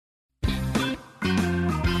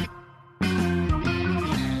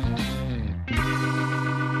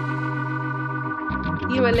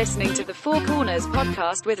You are listening to the Four Corners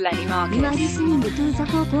podcast with Lenny Marcus. You are listening to the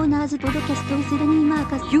Four Corners podcast with Lenny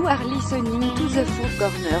Marcus. You are listening to the Four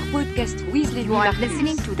Corners podcast with Lenny You are Marcus.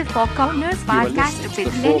 listening to the Four Corners podcast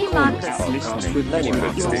with Lenny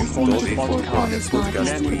Marcus. You are listening to the Four Corners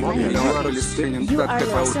podcast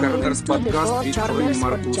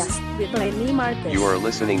with Lenny Marcus. You are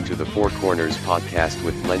listening to the Four Corners podcast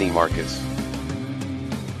with Lenny Marcus.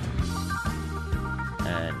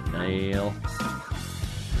 And Neil.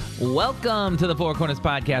 Welcome to the Four Corners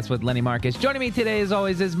podcast with Lenny Marcus. Joining me today, as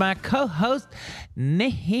always, is my co-host,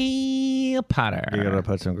 Neil Potter. You're going to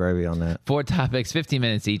put some gravy on that. 4 topics, 15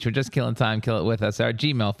 minutes each. We're just killing time. Kill it with us. Our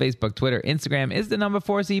Gmail, Facebook, Twitter, Instagram is the number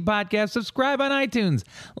 4C podcast. Subscribe on iTunes.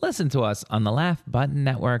 Listen to us on the Laugh Button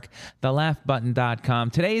Network,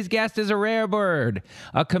 thelaughbutton.com. Today's guest is a rare bird,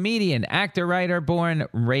 a comedian, actor, writer, born,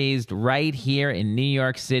 raised right here in New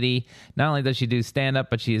York City. Not only does she do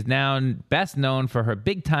stand-up, but she is now best known for her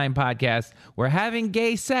big-time podcast, We're Having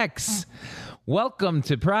Gay Sex. Welcome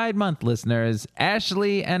to Pride Month, listeners.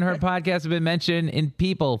 Ashley and her podcast have been mentioned in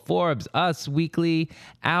People, Forbes, Us Weekly,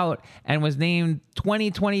 Out, and was named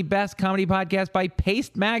 2020 Best Comedy Podcast by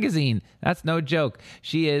Paste Magazine. That's no joke.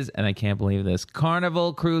 She is, and I can't believe this,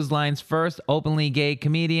 Carnival Cruise Line's first openly gay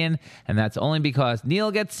comedian, and that's only because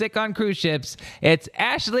Neil gets sick on cruise ships. It's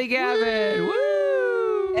Ashley Gavin. Woo!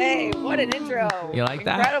 Hey, what an intro. You like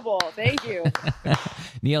that? Incredible. Thank you.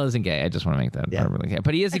 Neil isn't gay. I just want to make that perfectly clear.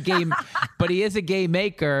 But he is a gay but he is a gay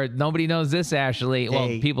maker. Nobody knows this, Ashley. Well,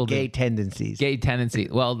 people do. Gay tendencies. Gay tendency.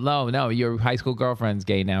 Well, no. Your high school girlfriend's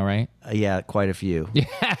gay now, right? Yeah, quite a few. Yeah.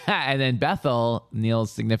 And then Bethel,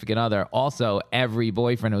 Neil's significant other, also every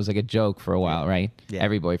boyfriend, it was like a joke for a while, right? Yeah.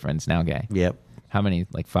 Every boyfriend's now gay. Yep. How many?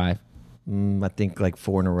 Like 5? I think like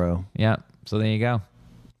 4 in a row. Yeah. So there you go.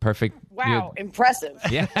 Perfect. Wow, impressive.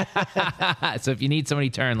 Yeah. So if you need somebody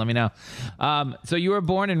turn, let me know. So you were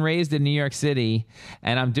born and raised in New York City,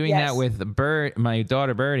 and I'm doing Yes. that with my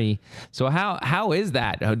daughter Birdie. So how is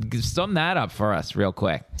that? Sum that up for us real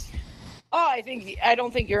quick. Oh, I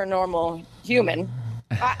don't think you're a normal human.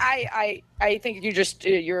 I think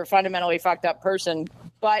you're a fundamentally fucked up person.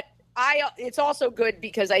 But it's also good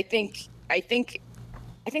because I think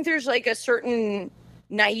there's like a certain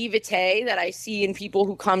naivete that I see in people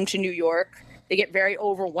who come to New York. They get very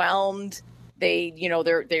overwhelmed.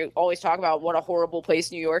 They always talk about what a horrible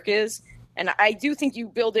place New York is. And I do think you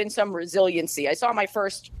build in some resiliency. I saw my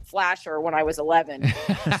first flasher when I was 11.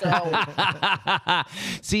 So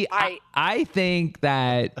See, I think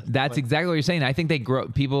that's exactly what you're saying. I think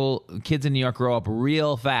kids in New York grow up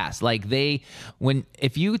real fast. Like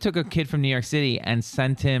if you took a kid from New York City and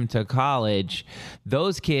sent him to college,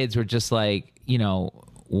 those kids were just like,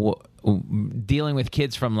 dealing with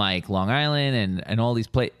kids from like Long Island and all these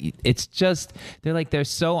places. It's just, they're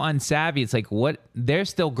so unsavvy. It's like, they're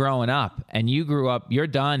still growing up, and you grew up, you're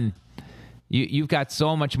done. You've got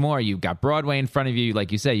so much more. You've got Broadway in front of you.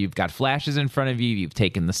 Like you say, you've got flashes in front of you. You've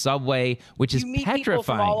taken the subway, which is you meet petrifying. people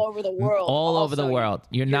from all over the world. All over the world.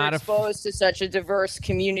 You're not exposed to such a diverse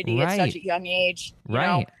community at such a young age.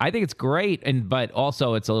 Right. I think it's great. But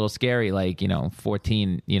also it's a little scary, like,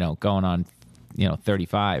 14, going on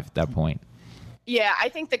 35 at that point. Yeah, I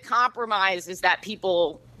think the compromise is that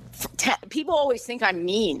people always think I'm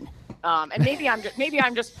mean, and maybe I'm just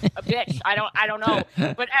a bitch. I don't know.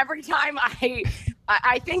 But every time I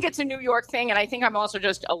think it's a New York thing, and I think I'm also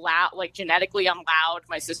just like genetically I'm loud.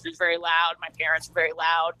 My sister's very loud. My parents are very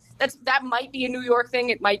loud. That might be a New York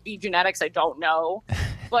thing. It might be genetics. I don't know.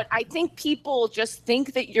 But I think people just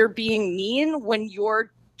think that you're being mean when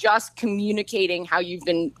you're just communicating how you've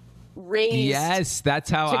been raised. Yes, that's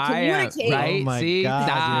how I am. Right? Oh my See,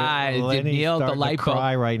 God, Neil, the light bulb.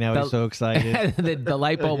 Cry right now. He's so excited. the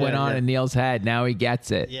light bulb went on in Neil's head. Now he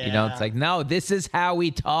gets it. Yeah. It's like, no, this is how we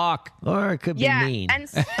talk. Or it could be mean. And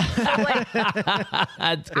so like,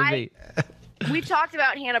 That's gonna be. we talked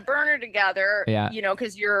about Hannah Berner together. Yeah.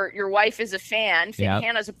 Because your wife is a fan. Yep.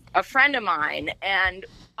 Hannah's a friend of mine, and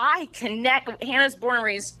I connect. Hannah's born and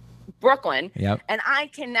raised Brooklyn. Yep. And I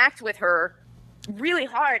connect with her really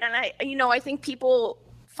hard. And I think people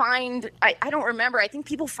find, I don't remember, I think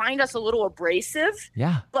people find us a little abrasive.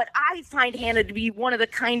 Yeah. But I find Hannah to be one of the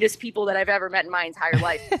kindest people that I've ever met in my entire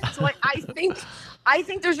life. So I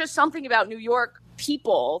think there's just something about New York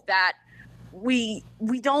people that we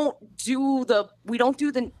don't do the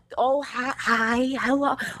oh hi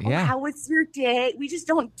hello, Yeah. how was your day? We just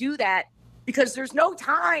don't do that because there's no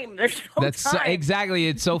time. There's no That's so, time. exactly.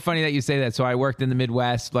 It's so funny that you say that. So I worked in the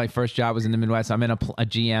Midwest. My first job was in the Midwest. I'm in a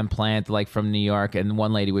GM plant like from New York, and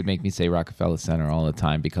one lady would make me say Rockefeller Center all the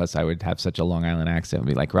time because I would have such a Long Island accent. I'd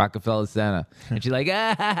be like Rockefeller Center, and she's like,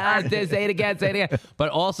 say it again, say it again. But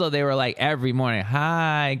also they were like every morning,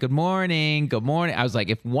 hi, good morning, good morning. I was like,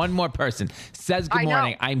 if one more person says good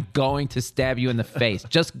morning, I'm going to stab you in the face.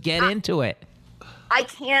 Just get into it. I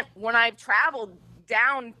can't, when I've traveled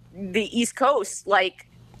down the East Coast, like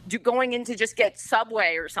going in to just get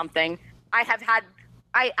Subway or something,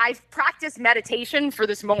 I've practiced meditation for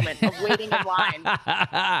this moment of waiting in line,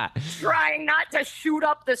 trying not to shoot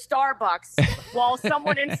up the Starbucks while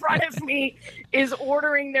someone in front of me is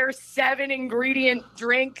ordering their 7-ingredient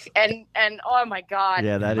drink. And oh my God.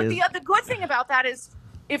 Yeah, but the good thing about that is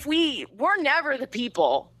we're never the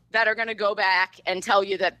people that are going to go back and tell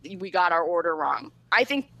you that we got our order wrong. I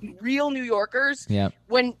think real New Yorkers,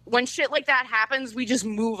 when shit like that happens, we just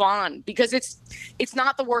move on because it's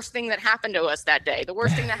not the worst thing that happened to us that day. The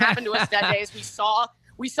worst thing that happened to us that day is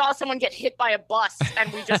we saw someone get hit by a bus and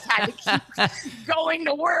we just had to keep going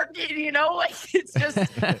to work. You know, like it's just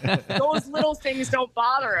those little things don't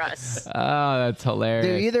bother us. Oh, that's hilarious.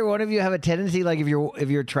 Do either one of you have a tendency, like if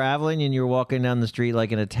you're traveling and you're walking down the street,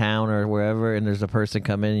 like in a town or wherever, and there's a person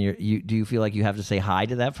come in, and do you feel like you have to say hi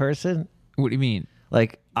to that person? What do you mean?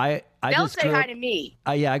 Like I They'll just say hi to me.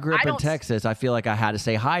 I grew up in Texas. I feel like I had to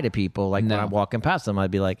say hi to people. Like when I'm walking past them,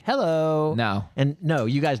 I'd be like, "Hello." No, and no,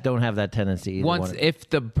 you guys don't have that tendency. If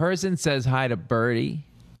the person says hi to Birdie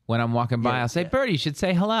when I'm walking by, I'll say, "Birdie, you should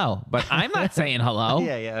say hello." But I'm not saying hello.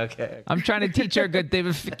 Okay. I'm trying to teach her a good thing,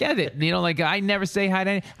 but forget it. You know, like I never say hi to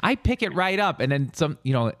any. I pick it right up, and then some.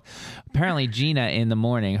 You know, apparently Gina in the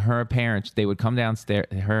morning, her parents, they would come downstairs.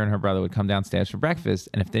 Her and her brother would come downstairs for breakfast,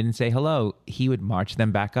 and if they didn't say hello, he would march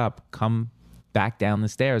them back up, come back down the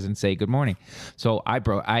stairs and say good morning. So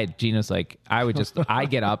Gina's like, I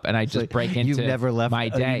get up and I just break into my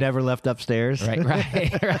day. You never left upstairs? Right.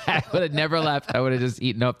 I would have never left. I would have just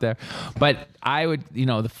eaten up there. But I would,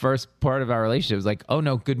 the first part of our relationship was like, oh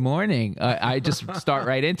no, good morning. I just start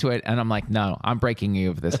right into it. And I'm like, no, I'm breaking you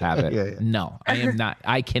of this habit. No, I am not.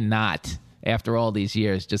 I cannot. After all these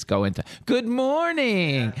years, just go into good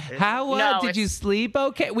morning. Did you sleep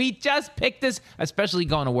okay? We just picked this, especially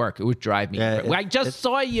going to work. It would drive me. I just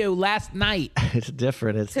saw you last night. It's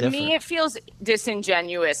different. To me, it feels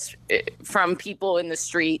disingenuous from people in the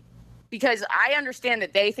street because I understand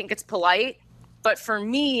that they think it's polite. But for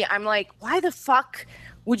me, I'm like, why the fuck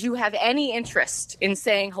would you have any interest in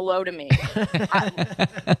saying hello to me?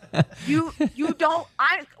 You don't.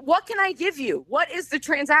 What can I give you? What is the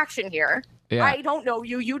transaction here? Yeah. I don't know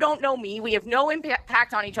you. You don't know me. We have no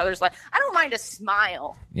impact on each other's life. I don't mind a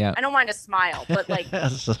smile. Yeah. I don't mind a smile, but like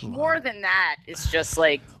more than that, it's just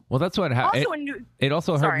like. Well, that's what happened. It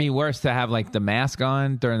also hurt me worse to have like the mask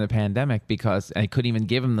on during the pandemic because I couldn't even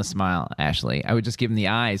give him the smile, Ashley. I would just give him the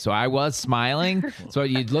eyes. So I was smiling. So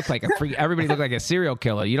you'd look like everybody looked like a serial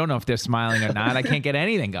killer. You don't know if they're smiling or not. I can't get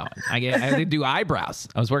anything going. I had to do eyebrows.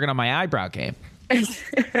 I was working on my eyebrow game.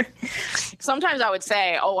 Sometimes I would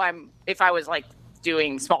say, if I was like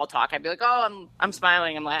doing small talk, I'd be like, oh, I'm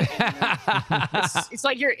smiling, I'm laughing. It's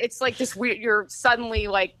like this weird, you're suddenly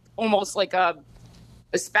like almost like a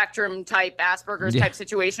spectrum type Asperger's type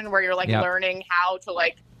situation where you're like learning how to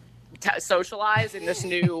like socialize in this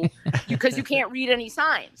new, because you can't read any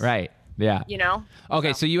signs. Right. Yeah.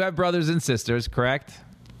 Okay. So you have brothers and sisters, correct?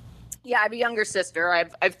 Yeah, I have a younger sister. I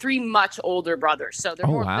have 3 much older brothers, so they're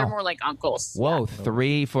more like uncles. Whoa,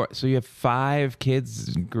 3, 4. So you have 5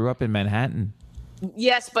 kids. Grew up in Manhattan.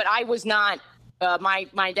 Yes, but I was not.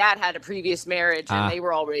 My dad had a previous marriage, and they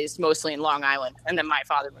were all raised mostly in Long Island. And then my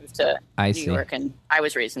father moved to New York, and I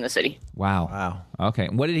was raised in the city. Wow. Okay.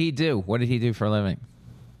 What did he do? What did he do for a living?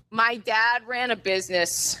 My dad ran a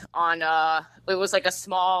business on it was like a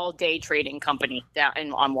small day trading company down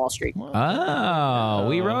on Wall Street. Oh,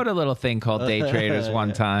 we wrote a little thing called Day Traders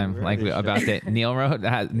one time, about that. Neil wrote.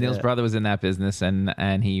 Neil's brother was in that business, and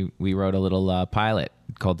we wrote a little pilot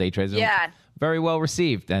called Day Traders. Yeah, very well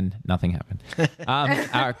received, and nothing happened.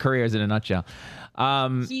 Our careers in a nutshell.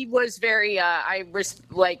 He was very.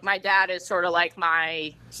 My dad is sort of like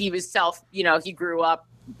he was he grew up.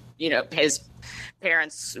 His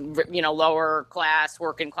parents, lower class,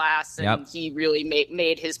 working class, and he really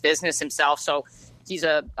made his business himself. So he's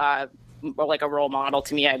like a role model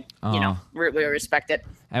to me. I really respect it.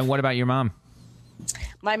 And what about your mom?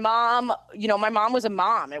 My mom, my mom was a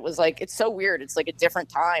mom. It was like, it's so weird. It's like a different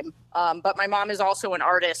time. But my mom is also an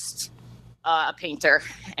artist, a painter,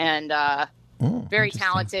 and very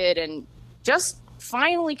talented, and just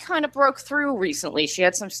finally kind of broke through recently. She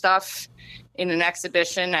had some stuff in an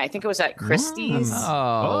exhibition. I think it was at Christie's.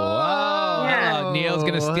 Oh, Neil's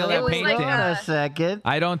gonna steal that was like painting. Hold on a second.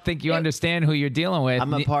 I don't think you understand who you're dealing with.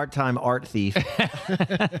 I'm a part-time art thief.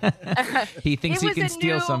 He thinks It he was can a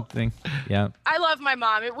steal new- something. Yeah. I love my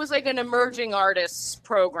mom. It was like an emerging artists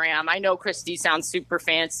program. I know Christie sounds super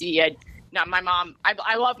fancy. My mom,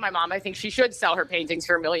 I love my mom. I think she should sell her paintings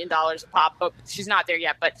for $1 million a pop, but she's not there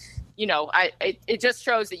yet. But you know, it just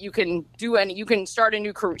shows that you can you can start a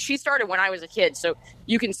new career. She started when I was a kid, so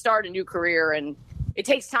you can start a new career, and it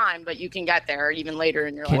takes time, but you can get there even later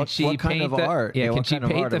in your life. Can she what kind paint of the, art? Yeah, Yeah, can what she kind of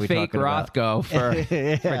paint art are the we fake talking about?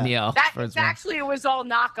 Rothko for Neil? That for his it's mom? actually it was all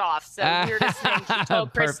knockoffs. So weirdest thing. She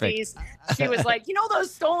told Perfect. Christie's, she was like, you know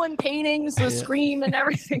those stolen paintings, the Scream and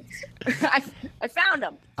everything. I found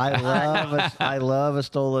them. I love a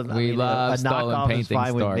stolen. We love a stolen knockoff is painting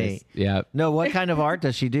fine with stories. me. Yeah. No, what kind of art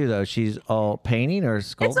does she do though? She's all painting or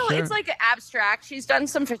sculpture. It's like abstract. She's done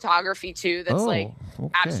some photography too. That's like okay.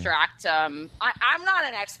 abstract. I'm not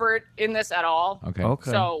an expert in this at all. Okay.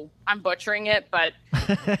 So I'm butchering it, but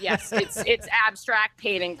yes, it's abstract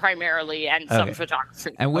painting primarily and some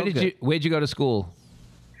photography. And where'd you go to school?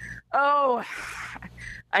 Oh,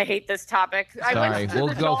 I hate this topic. I Sorry, went to we'll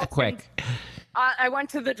the go Dalton- quick. I went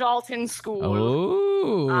to the Dalton School.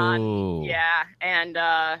 Ooh. Yeah, and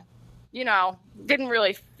you know, didn't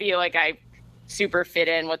really feel like I super fit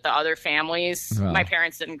in with the other families. Wow. My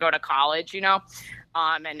parents didn't go to college, you know,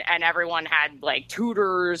 and everyone had like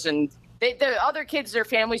tutors, and the other kids, their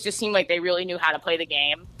families just seemed like they really knew how to play the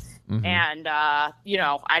game. Mm-hmm. And you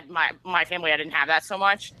know, my family, I didn't have that so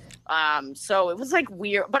much. So it was like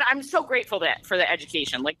weird, but I'm so grateful for the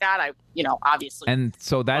education like that. Obviously. And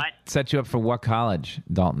so that set you up for what college?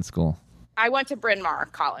 Dalton School. I went to Bryn Mawr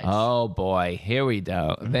College. Oh boy, here we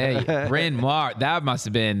go. Bryn Mawr. That must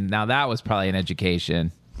have been. Now that was probably an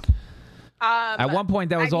education. At one point,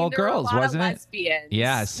 that was all there were a girls, lot of wasn't it? lesbians.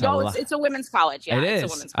 Yes. No, it's a women's college. Yeah, it it's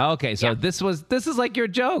is. a women's college. Okay, so Yeah. this is like your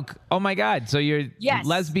joke. Oh my God! So you're Yes.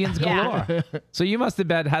 lesbians Yeah. galore. So you must have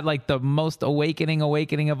had like the most awakening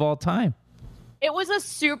of all time. It was a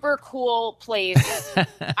super cool place.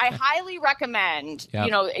 I highly recommend. Yep.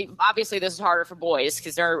 You know, obviously this is harder for boys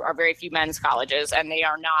because there are very few men's colleges, and they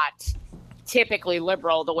are not typically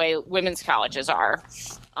liberal the way women's colleges are.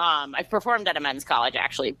 I've performed at a men's college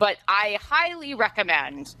actually, but I highly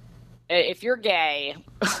recommend if you're gay,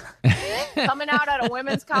 coming out at a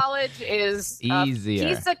women's college is Easier.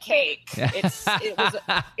 a piece of cake.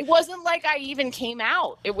 It wasn't like I even came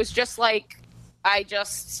out. It was just like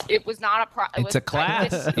it was not a It's a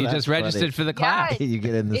class. You That's just registered funny. for the class. You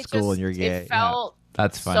get in the it school just- and you're gay. It felt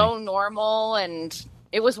That's funny. so normal, and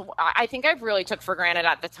it was. I think I really took for granted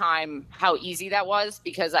at the time how easy that was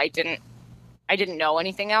because I didn't know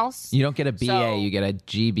anything else. You don't get a BA, So- you get a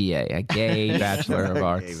GBA, a Gay Bachelor of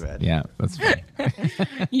Arts. Bachelor. Yeah, that's funny.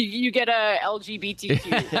 You get a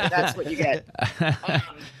LGBTQ. That's what you get.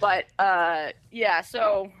 Yeah.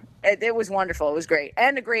 So it was wonderful. It was great,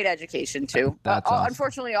 and a great education too. That's awesome.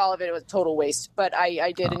 Unfortunately, all of it was total waste, but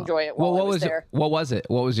I did enjoy it while Well, I was there. what was it?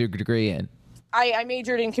 What was your degree in? I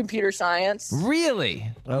majored in computer science. Really?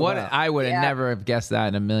 Oh, What? wow. I would have Yeah. never have guessed that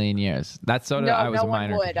in a million years. That's sort of. No, I was no a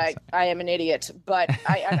minor. one would. I am an idiot, but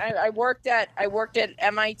I worked at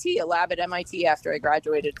MIT, a lab at MIT after I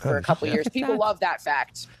graduated for a couple years. People love that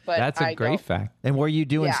fact, but That's a I great don't. fact. And were you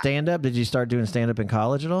doing Yeah. stand up? Did you start doing stand up in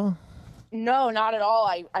college at all? No, not at all.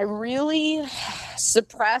 I really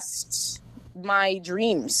suppressed my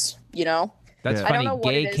dreams. You know, That's Yeah. I don't funny. know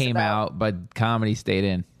what Gay it is came about- out, but comedy stayed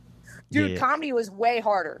in. dude, Yeah. comedy was way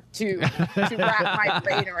harder to wrap my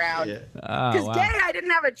brain around. Oh, Because wow. gay, I didn't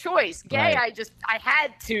have a choice. Gay, Right. I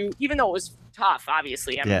had to, even though it was tough.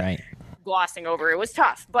 Obviously, I'm Yeah. Right. glossing over. It was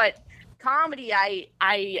tough, but comedy, I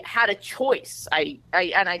had a choice. I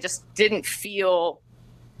just didn't feel.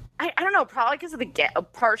 I don't know, probably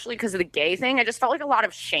partially because of the gay thing. I just felt like a lot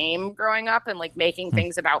of shame growing up and like making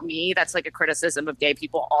things about me. That's like a criticism of gay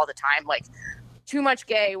people all the time. Like, too much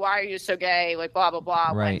gay. Why are you so gay? Like, blah, blah,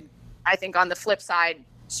 blah. Right. When I think on the flip side,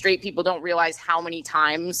 straight people don't realize how many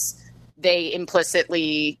times they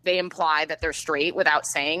imply that they're straight without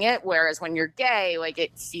saying it. Whereas when you're gay, like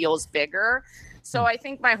it feels bigger. So I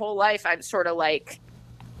think my whole life I've sort of like,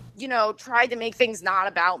 you know, tried to make things not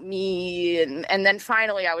about me. And then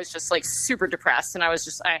finally I was just like super depressed. And I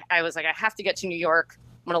was like, I have to get to New York.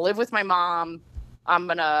 I'm going to live with my mom. I'm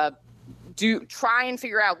going to try and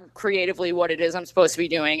figure out creatively what it is I'm supposed to be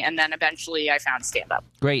doing. And then eventually I found stand-up.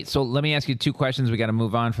 Great. So let me ask you two questions. We got to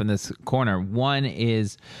move on from this corner. One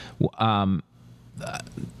is,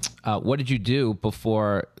 what did you do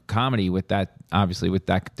before comedy with that, obviously with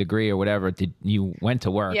that degree or whatever? Did you went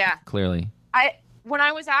to work? Yeah. Clearly. when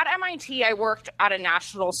I was at MIT, I worked at a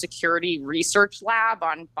national security research lab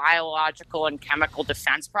on biological and chemical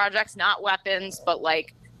defense projects, not weapons, but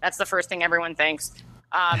like that's the first thing everyone thinks.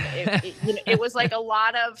 It was like a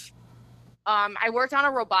lot of. I worked on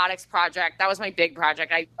a robotics project. That was my big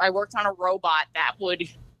project. I worked on a robot that would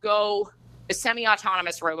go, a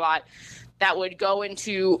semi-autonomous robot that would go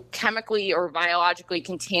into chemically or biologically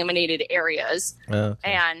contaminated areas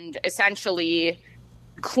and essentially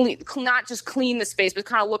not just clean the space, but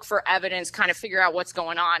kind of look for evidence, kind of figure out what's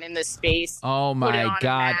going on in this space. Oh my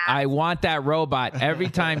God. I want that robot. Every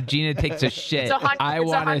time Gina takes a shit, I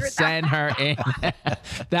want to send her in.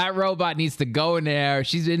 That robot needs to go in there.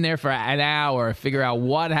 She's in there for an hour, figure out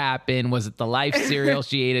what happened. Was it the Life cereal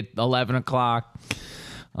she ate at 11 o'clock?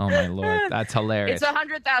 Oh my Lord, that's hilarious. It's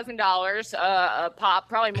 $100,000 a pop,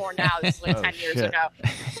 probably more now. This is like 10 years ago.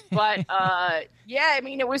 But yeah, I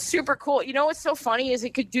mean, it was super cool. You know what's so funny is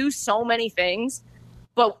it could do so many things,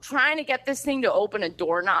 but trying to get this thing to open a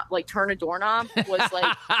doorknob, like turn a doorknob, was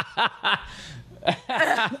like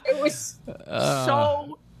it was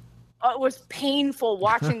so. It was painful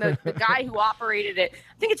watching the guy who operated it.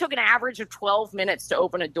 I think it took an average of 12 minutes to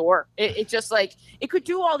open a door. It just like, it could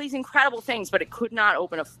do all these incredible things, but it could not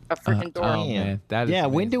open a freaking door. Oh, man. That is when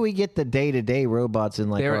amazing. do we get the day-to-day robots in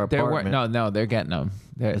like our apartment? No, they're getting them.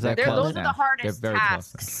 Those are the hardest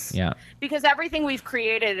tasks. Yeah. Because everything we've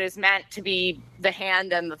created is meant to be the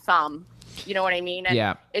hand and the thumb. You know what I mean?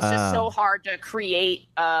 And it's just so hard to create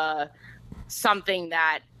something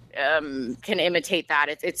that can imitate that.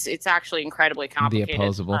 It's actually incredibly complicated. The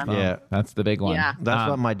opposable thumb. That's the big one. Yeah. That's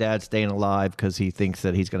why my dad's staying alive, because he thinks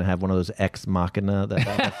that he's going to have one of those Ex Machina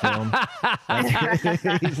that film.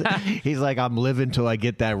 He's like, I'm living till I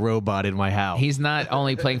get that robot in my house. He's not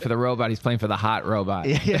only playing for the robot, he's playing for the hot robot.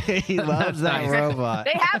 He loves that robot.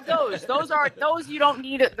 They have those. Those you don't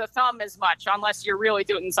need the thumb as much unless you're really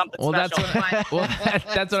doing something special.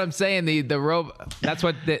 That's what I'm saying. That's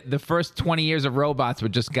what the first 20 years of robots were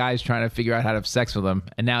just guys trying to figure out how to have sex with them,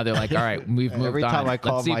 and now they're like, all right, we've moved Every on. time I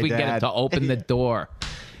call Let's see if my we can get dad- it to open the door.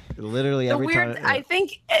 Literally every time. I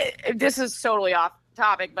think this is totally off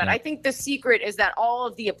topic, but I think the secret is that all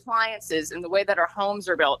of the appliances and the way that our homes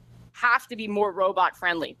are built have to be more robot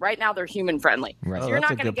friendly. Right now, they're human friendly. Right. So you're that's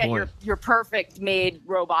not a going to good get point. your perfect made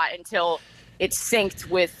robot until it's synced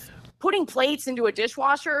with putting plates into a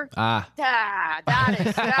dishwasher. That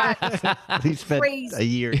is He spent crazy. a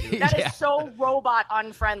year. that is so robot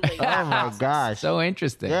unfriendly. Oh my gosh. So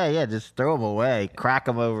interesting. Yeah, just throw them away, crack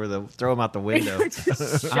them throw them out the window.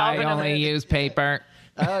 I only use paper.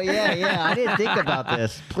 Oh yeah. I didn't think about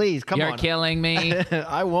this. Please, come You're on. killing me.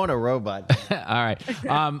 I want a robot. All right.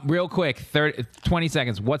 Real quick, 20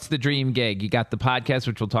 seconds. What's the dream gig? You got the podcast,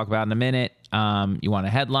 which we'll talk about in a minute. You want a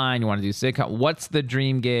headline? You want to do sitcom? What's the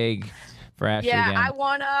dream gig for Ashley again? I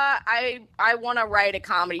wanna write a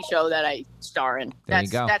comedy show that I star in. There you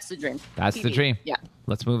go. That's the dream. That's the TV. dream. Yeah.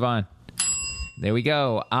 Let's move on. There we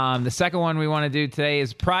go. The second one we want to do today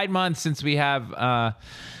is Pride Month. Since we have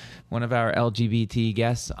one of our LGBT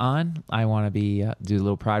guests on, I want to do a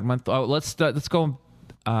little Pride Month. Oh, let's go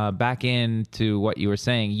back into what you were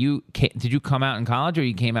saying. Did you come out in college, or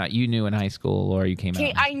you came out? You knew in high school, or you came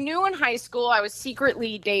out? I knew in high school. I was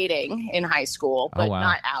secretly dating in high school, but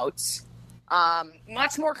not out.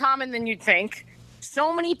 Much more common than you'd think.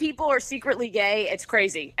 So many people are secretly gay. It's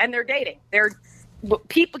crazy, and they're dating. They're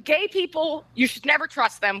gay people. You should never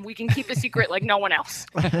trust them. We can keep a secret like no one else.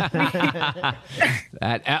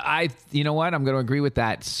 You know what? I'm going to agree with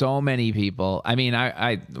that. So many people. I mean,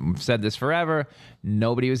 I said this forever.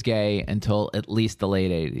 Nobody was gay until at least the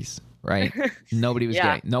late 80s, right? Nobody was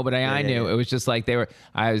gay. Nobody I knew. It was just like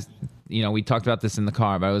we talked about this in the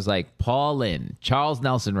car, but I was like, Paul Lynde, Charles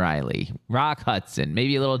Nelson Riley, Rock Hudson,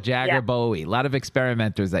 maybe a little Jagger Bowie, a lot of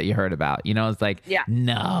experimenters that you heard about. It's like,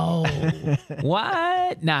 no.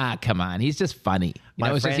 What? Nah, come on. He's just funny.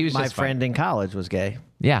 My friend in college was gay.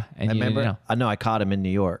 Yeah. And I remember. Know. I know. I caught him in New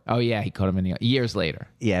York. Oh, yeah. He caught him in New York years later.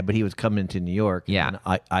 Yeah, but he was coming to New York. Yeah.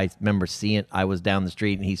 And I remember I was down the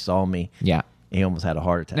street and he saw me. Yeah. He almost had a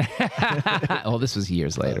heart attack. Well, this was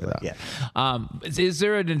years later, though. Yeah. Is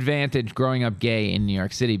there an advantage growing up gay in New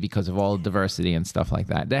York City because of all the diversity and stuff like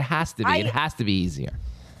that? There has to be. It has to be easier.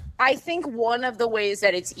 I think one of the ways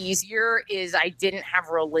that it's easier is I didn't have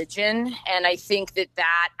religion. And I think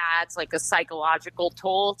that adds like a psychological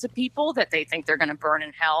toll to people that they think they're going to burn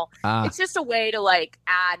in hell. It's just a way to like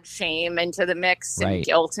add shame into the mix and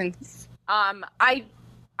guilt. And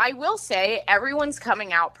I will say everyone's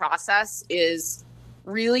coming out process is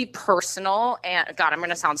really personal. And God, I'm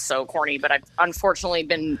going to sound so corny, but I've unfortunately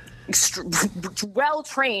been well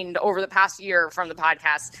trained over the past year from the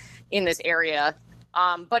podcast in this area.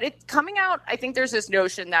 But it coming out, I think there's this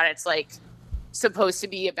notion that it's like supposed to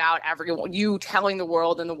be about everyone, you telling the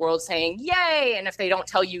world and the world saying yay, and if they don't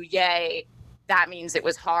tell you yay, that means it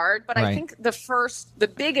was hard. But I think the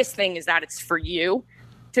biggest thing is that it's for you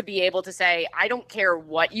to be able to say, I don't care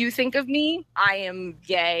what you think of me, I am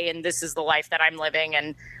gay and this is the life that I'm living,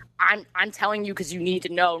 and I'm telling you because you need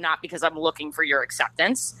to know, not because I'm looking for your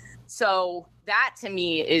acceptance. So that to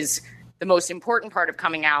me is the most important part of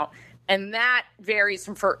coming out, and that varies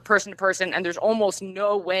from person to person, and there's almost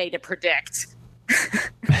no way to predict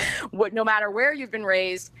no matter where you've been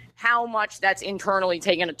raised, how much that's internally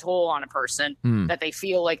taken a toll on a person that they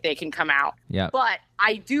feel like they can come out. But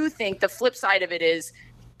I do think the flip side of it is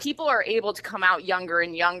people are able to come out younger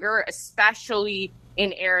and younger, especially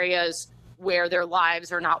in areas where their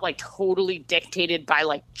lives are not like totally dictated by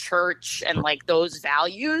like church and like those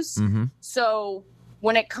values. So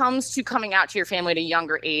when it comes to coming out to your family at a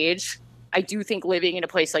younger age, I do think living in a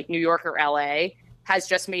place like New York or LA has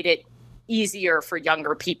just made it easier for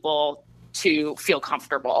younger people to feel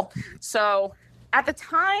comfortable. So at the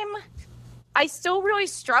time, I still really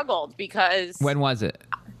struggled because... When was it?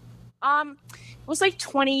 It was like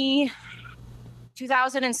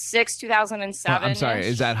 2006, 2007. I'm sorry,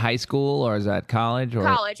 is that high school or is that college? Or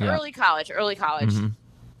Early college.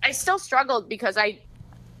 I still struggled because I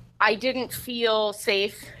didn't feel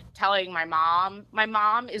safe telling my mom. My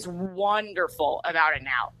mom is wonderful about it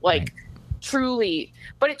now. Like... Truly.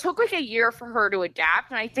 But it took like a year for her to adapt.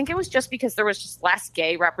 And I think it was just because there was just less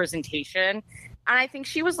gay representation. And I think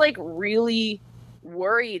she was like really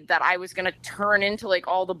worried that I was going to turn into like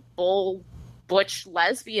all the butch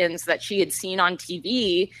lesbians that she had seen on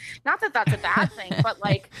TV. Not that that's a bad thing, but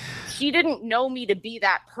like she didn't know me to be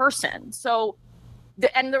that person. So,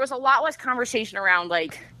 and there was a lot less conversation around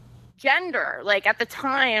like gender. Like at the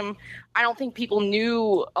time, I don't think people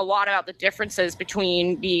knew a lot about the differences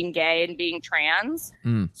between being gay and being trans.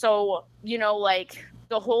 So, you know, like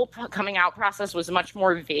the whole coming out process was much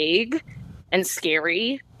more vague and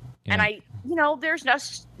scary. And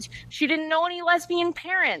she didn't know any lesbian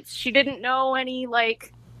parents. She didn't know any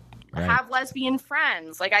like have lesbian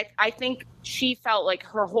friends. Like I think she felt like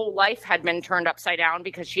her whole life had been turned upside down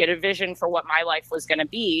because she had a vision for what my life was going to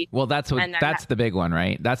be. Well, that's the big one,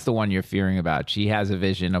 right? That's the one you're fearing about. She has a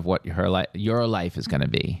vision of what your life is going to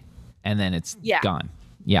be, and then it's gone.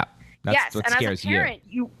 Yeah, that's what scares as a parent,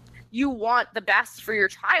 you want the best for your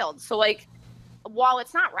child. So like, while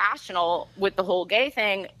it's not rational with the whole gay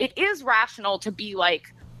thing, it is rational to be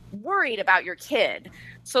like worried about your kid.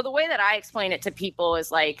 So the way that I explain it to people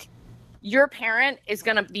is like, your parent is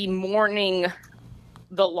going to be mourning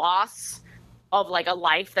the loss of like a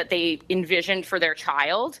life that they envisioned for their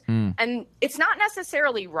child. And it's not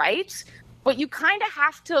necessarily right, but you kind of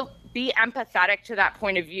have to be empathetic to that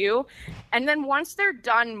point of view. And then once they're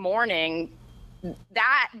done mourning,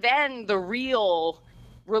 then the real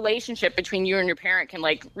relationship between you and your parent can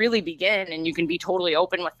like really begin, and you can be totally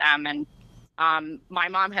open with them. And my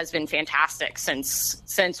mom has been fantastic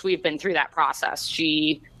since we've been through that process.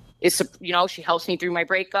 She is, she helps me through my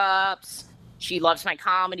breakups. She loves my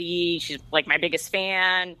comedy. She's like my biggest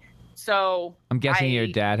fan. So I'm guessing your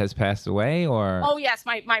dad has passed away, or? Oh yes,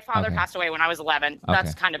 my father passed away when I was 11.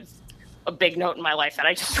 That's kind of a big note in my life that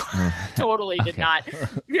I just totally did not.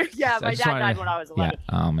 Yeah, my dad died when I was 11.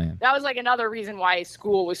 Yeah. Oh man. That was like another reason why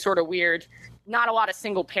school was sort of weird. Not a lot of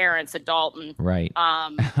single parents at Dalton. Right.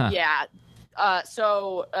 Yeah. But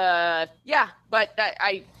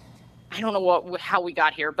I don't know how we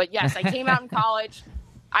got here, but yes, I came out in college.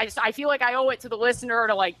 I feel like I owe it to the listener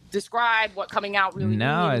to like describe what coming out really means.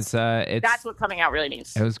 No, it's that's what coming out really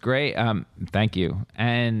means. It was great. Thank you.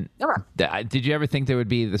 And did you ever think there would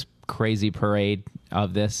be this crazy parade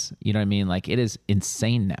of this? You know what I mean? Like, it is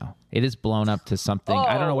insane now. It is blown up to something.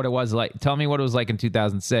 I don't know what it was like. Tell me what it was like in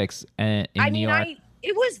 2006 in New York.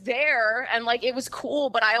 It was there and like it was cool,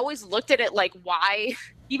 but I always looked at it like, why?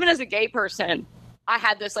 Even as a gay person, I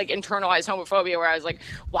had this like internalized homophobia where I was like,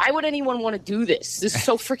 why would anyone want to do this? This is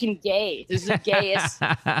so freaking gay. This is the gayest.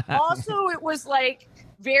 Also, it was like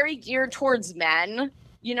very geared towards men.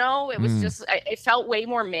 You know, it was just, it felt way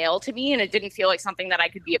more male to me, and it didn't feel like something that I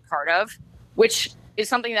could be a part of, which is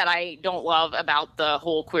something that I don't love about the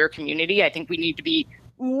whole queer community. I think we need to be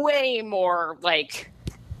way more like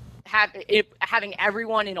having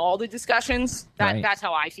everyone in all the discussions. That's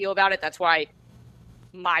how I feel about it. That's why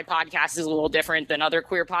my podcast is a little different than other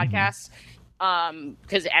queer podcasts,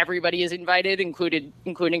 because everybody is invited,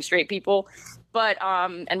 including straight people. But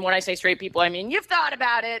and when I say straight people, I mean you've thought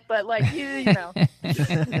about it, but like you know.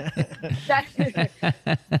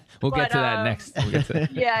 We'll get to that next.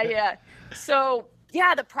 Yeah. So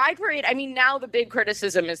Yeah, the Pride Parade. I mean, now the big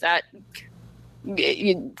criticism is that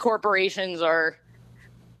corporations are,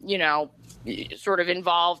 sort of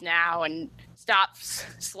involved now and stop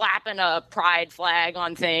slapping a pride flag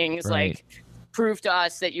on things. Right. Like, prove to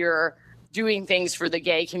us that you're doing things for the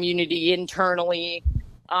gay community internally.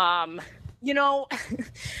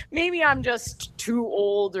 Maybe I'm just too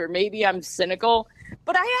old, or maybe I'm cynical,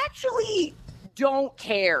 but I actually don't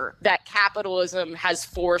care that capitalism has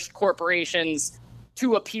forced corporations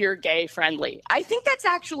to appear gay friendly. I think that's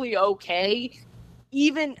actually okay.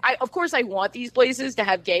 Of course, I want these places to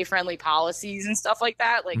have gay friendly policies and stuff like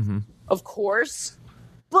that. Like, of course.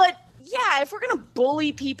 But yeah, if we're going to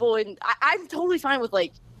bully people, and I'm totally fine with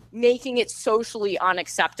like making it socially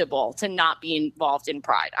unacceptable to not be involved in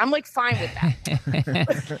Pride. I'm like fine with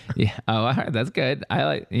that. Yeah. Oh, all right. That's good. I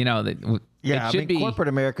like, Yeah, it should be corporate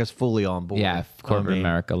America's fully on board. Yeah, corporate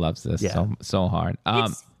America loves this so hard.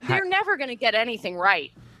 They're never going to get anything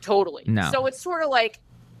right. Totally. No. So it's sort of like,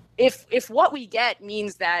 if what we get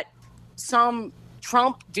means that some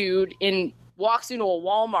Trump dude walks into a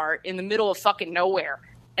Walmart in the middle of fucking nowhere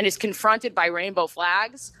and is confronted by rainbow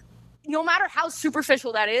flags, no matter how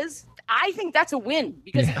superficial that is, I think that's a win,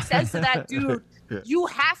 because it says to that dude, you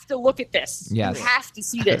have to look at this. Yes. You have to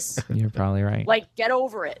see this. You're probably right. Like, get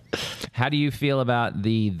over it. How do you feel about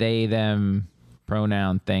the they, them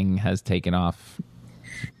pronoun thing has taken off?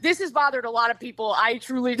 This has bothered a lot of people. I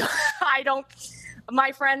don't.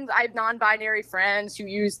 My friends, I have non-binary friends who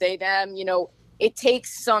use they, them. It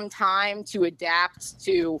takes some time to adapt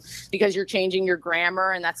to, because you're changing your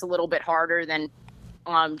grammar, and that's a little bit harder than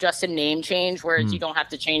just a name change, whereas you don't have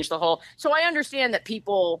to change the whole. So I understand that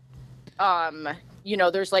people,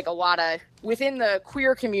 there's like a lot of, within the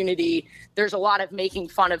queer community, there's a lot of making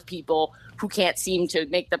fun of people who can't seem to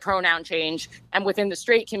make the pronoun change. And within the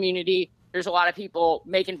straight community, there's a lot of people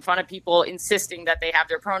making fun of people insisting that they have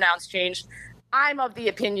their pronouns changed. I'm of the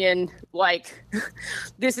opinion, like,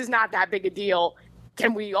 this is not that big a deal.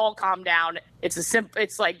 Can we all calm down?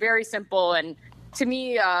 It's like very simple. And to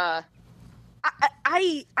me, I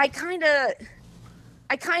kind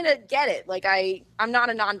of get it. Like, I'm not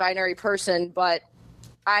a non-binary person, but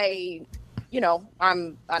I'm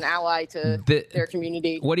an ally to their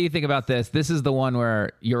community. What do you think about this? This is the one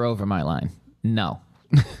where you're over my line. No.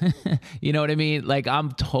 You know what I mean? Like,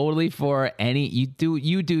 I'm totally for any, you do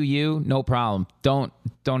you, no problem. Don't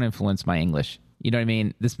influence my English. You know what I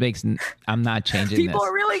mean? I'm not changing People this.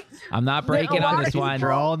 are really, I'm not breaking on this one.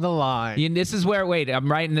 Drawing the line. This is where, wait,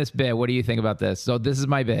 I'm writing this bit. What do you think about this? So this is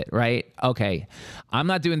my bit, right? Okay. I'm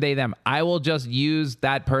not doing they, them. I will just use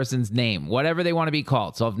that person's name, whatever they want to be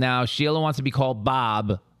called. So if now Sheila wants to be called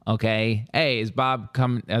Bob, okay. Hey, is Bob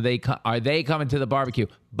coming? Are they coming to the barbecue?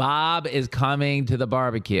 Bob is coming to the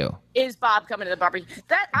barbecue. Is Bob coming to the barbecue?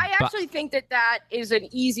 I actually think that is an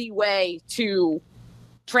easy way to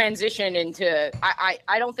transition into.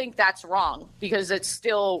 I don't think that's wrong, because it's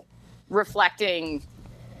still reflecting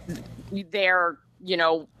their,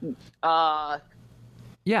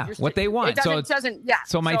 what they want.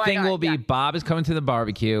 So my thing will be Bob is coming to the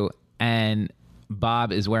barbecue and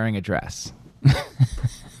Bob is wearing a dress.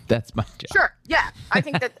 That's my job. Sure. Yeah. I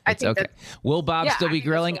think that. I think okay. Will Bob still be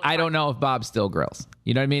grilling? I don't know if Bob still grills.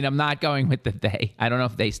 You know what I mean? I'm not going with the they. I don't know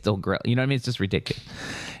if they still grill. You know what I mean? It's just ridiculous.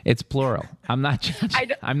 It's plural. I'm not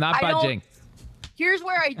judging. I'm not budging. Here's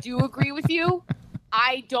where I do agree with you.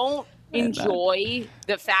 I don't enjoy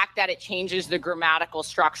the fact that it changes the grammatical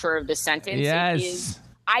structure of the sentence. Yes.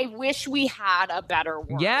 I wish we had a better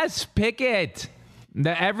word. Yes. Pick it.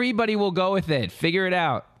 Everybody will go with it. Figure it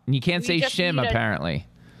out. And you can't say shim, apparently.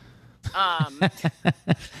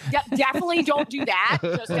 Definitely don't do that,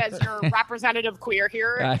 just as your representative queer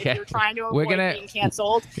here. Okay. If you're trying to avoid being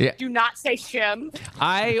canceled, do not say shim.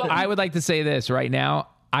 I would like to say this right now.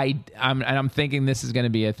 I'm thinking this is going to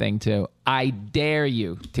be a thing too. I dare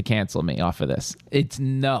you to cancel me off of this. It's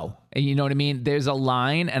no. You know what I mean? There's a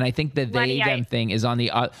line, and I think the they, them thing is on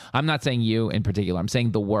the I'm not saying you in particular. I'm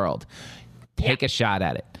saying the world. Take a shot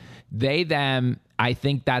at it. They, them, I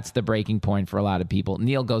think that's the breaking point for a lot of people.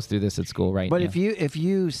 Neil goes through this at school right now. But if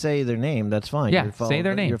you say their name, that's fine. Yeah, say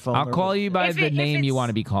their name. I'll call you by the name you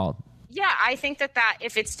want to be called. Yeah, I think that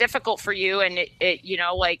if it's difficult for you and it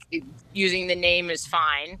using the name is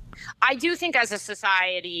fine. I do think as a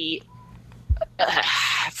society,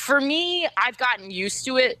 for me, I've gotten used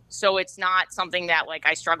to it, so it's not something that like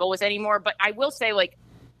I struggle with anymore. But I will say, like,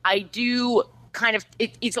 I do kind of,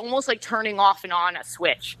 it's almost like turning off and on a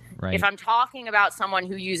switch. Right. If I'm talking about someone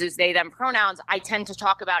who uses they, them pronouns, I tend to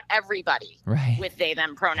talk about everybody with they,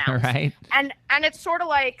 them pronouns. Right. And it's sort of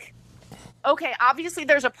like, okay, obviously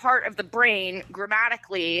there's a part of the brain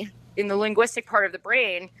grammatically in the linguistic part of the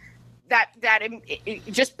brain that it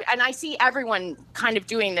just, and I see everyone kind of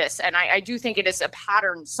doing this, and I do think it is a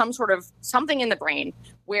pattern, some sort of something in the brain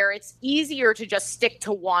where it's easier to just stick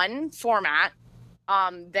to one format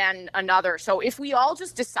than another. So if we all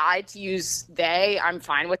just decide to use they, I'm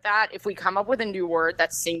fine with that. If we come up with a new word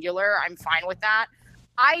that's singular, I'm fine with that.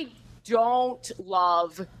 I don't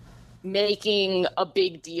love making a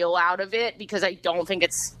big deal out of it because I don't think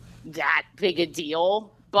it's that big a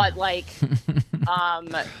deal. But like,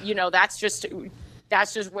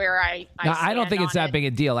 that's just where I No, I don't think it's that it. big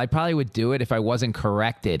a deal. I probably would do it if I wasn't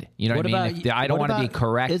corrected. You know what I mean? I don't want to be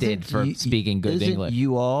corrected for speaking good English. Isn't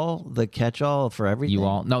you all the catch-all for everything? You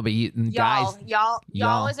all? No, but guys.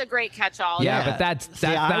 Y'all is a great catch-all. Yeah, but that's See,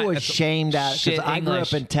 I was that's shamed at because shit I grew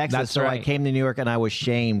English. up in Texas, That's so I right. came to New York and I was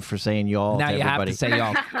shamed for saying y'all. Now to you have everybody. to say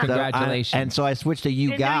y'all. Congratulations. And so I switched to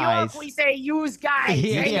you In guys. New York, we say use guys.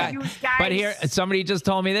 Yeah. Say Yeah. use guys. But here, somebody just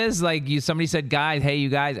told me this. Like, somebody said, "Guys, hey, you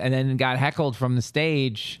guys," and then got heckled from the stage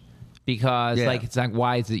because, Yeah. like, it's like,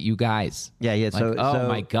 why is it you guys? Yeah, yeah. Like, So, oh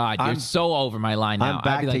my God, you're so over my line now. I'm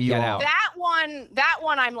back I'd be to like, you get all. out. that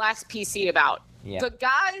one I'm less PC about. Yeah. The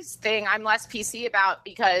guys thing I'm less PC about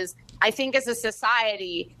because I think as a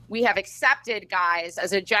society we have accepted guys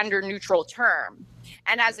as a gender neutral term,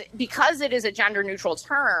 and because it is a gender neutral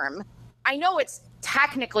term, I know it's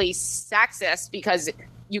technically sexist because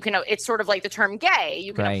it's sort of like the term gay.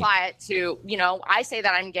 You can Right. apply it to, I say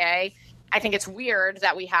that I'm gay. I think it's weird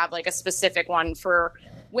that we have like a specific one for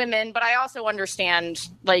women, but I also understand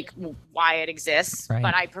like why it exists, Right.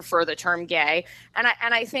 but I prefer the term gay. And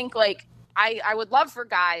I think like, I would love for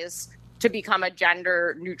guys to become a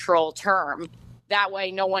gender neutral term. That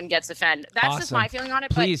way no one gets offended. That's just Awesome. my feeling on it.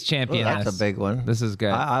 Please but champion That's this. a big one. This is good.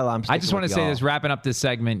 I'm I just sticking want to with say y'all. this, wrapping up this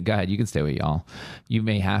segment. Go ahead. You can stay with y'all. You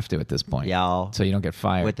may have to at this point. Y'all. So you don't get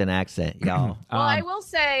fired. With an accent, y'all. Well, I will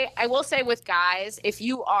say with guys,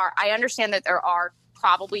 I understand that there are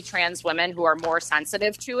probably trans women who are more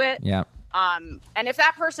sensitive to it. Yeah. And if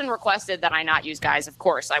that person requested that I not use guys, of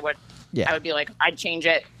course I would. Yeah. I would be like, I'd change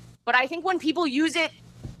it. But I think when people use it,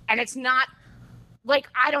 and it's not like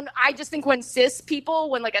I just think when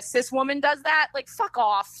like a cis woman does that, like fuck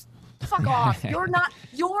off. You're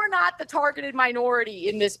not the targeted minority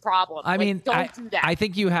in this problem. I mean, don't do that. I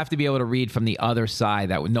think you have to be able to read from the other side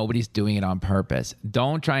that nobody's doing it on purpose.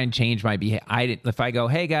 Don't try and change my behavior. If I go,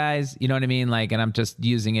 hey guys, you know what I mean? Like, and I'm just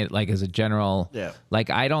using it like as a general, like,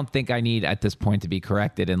 I don't think I need at this point to be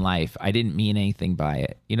corrected in life. I didn't mean anything by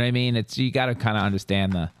it. You know what I mean? You got to kind of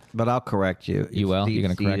understand But I'll correct you. You will? You're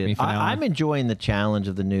gonna correct me from now on? I'm enjoying the challenge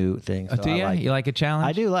of the new thing. So do you? You like a challenge?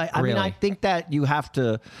 I do like. I mean, I think that you have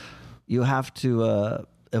to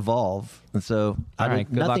evolve, and so All right,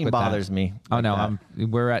 good luck nothing with bothers that. me. Oh like no,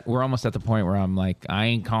 that. we're almost at the point where I'm like, I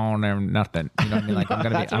ain't calling them nothing. You know what I mean? Like, I'm gonna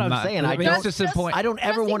That's be. what I'm not, saying. I mean, it's just the point. I don't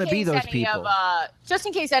ever want to be those people. Just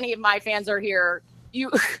in case any of my fans are here, you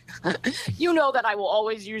know that I will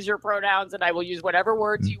always use your pronouns and I will use whatever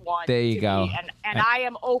words you want. There you go. And I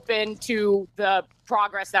am open to the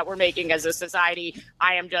progress that we're making as a society.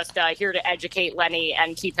 I am just here to educate Lenny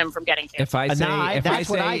and keep him from getting canceled. If I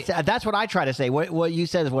say, that's what I try to say. What you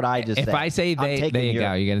said is what I just said. If I say they, there you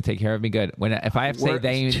go. You're gonna take care of me good. If I have to say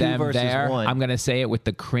they, It's 2 them, versus there, 1. I'm gonna say it with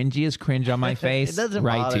the cringiest cringe on my face, doesn't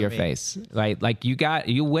right bother to your me. face. Right, like you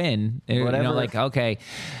win. You know, Whatever. like okay.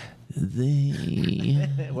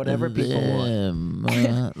 Whatever people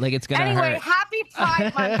want. Like it's gonna Anyway, hurt. happy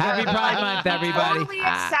Pride Month. Happy Pride Month, everybody. Totally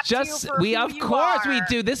accept Just you for we who of you course we are.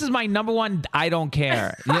 do. This is my number one. I don't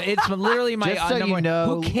care. It's literally my Just so number you one. know-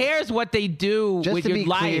 Who cares what they do Just with to your be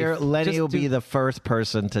life? clear, Lenny Just will do- be the first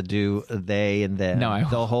person to do they and them. No, I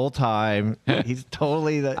the whole time. He's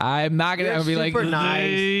totally the. I'm not gonna You're be like super nice.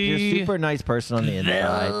 You're a "They." super nice person on the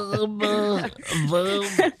inside.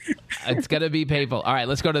 It's gonna be painful. All right,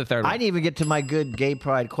 let's go to the third one. I didn't even get to my good gay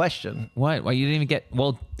pride question. What? Well, you didn't even get.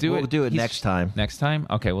 Well, We'll do it next time. Next time?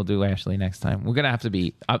 Okay, we'll do Ashley next time. We're gonna have to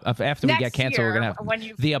be after we Next get canceled. year, We're gonna have when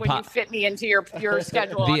you the when you fit me into your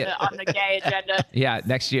schedule on the gay agenda. Yeah,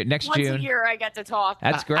 next year, next Once June. a year, I get to talk.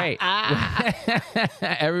 That's great.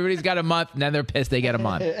 Everybody's got a month, and then they're pissed they get a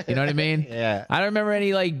month. You know what I mean? Yeah. I don't remember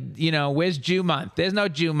any where's Jew month? There's no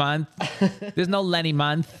Jew month. There's no Lenny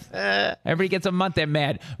month. Everybody gets a month. They're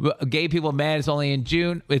mad. Gay people mad. It's only in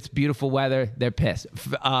June. It's beautiful weather. They're pissed.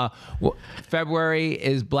 February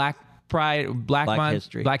is Black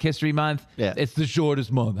History Month. Yeah. It's the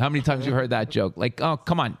shortest month. How many times you heard that joke? Like, oh,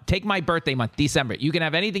 come on. Take my birthday month, December. You can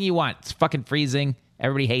have anything you want. It's fucking freezing.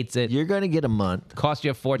 Everybody hates it. You're going to get a month. Cost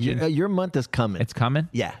you a fortune. Your month is coming. It's coming?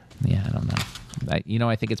 Yeah. Yeah, I don't know.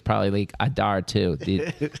 I think it's probably like Adar too.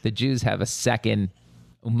 The Jews have a second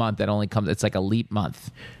month that only comes. It's like a leap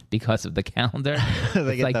month because of the calendar. They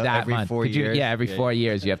It's get like that that every month. 4 Could you- years? every Yeah. 4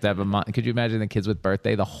 years you have to have a month. Could you imagine the kids with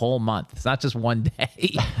birthday the whole month? It's not just one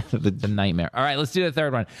day. The nightmare. All right, let's do the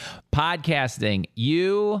third one. Podcasting.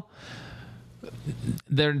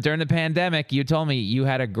 During the pandemic, you told me you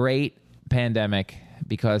had a great pandemic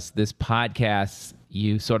because this podcast,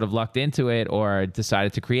 you sort of lucked into it or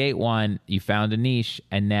decided to create one. You found a niche,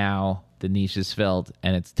 and now the niche is filled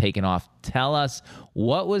and it's taken off. Tell us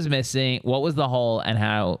what was missing, what was the hole, and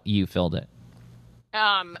how you filled it.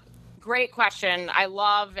 Great question. I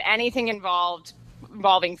love anything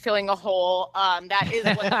involving filling a hole. That is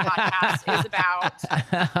what the podcast is about.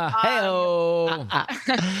 Hey-o.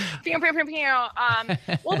 Pew, pew, pew,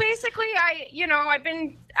 pew. Well, basically, I've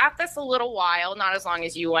been at this a little while, not as long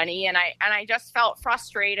as you, Lenny, and I just felt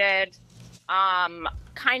frustrated,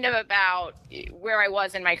 kind of about where I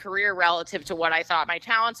was in my career relative to what I thought my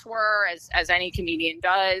talents were, as any comedian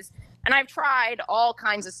does. And I've tried all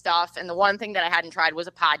kinds of stuff, and the one thing that I hadn't tried was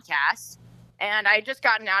a podcast. And I had just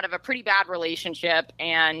gotten out of a pretty bad relationship,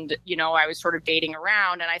 and, I was sort of dating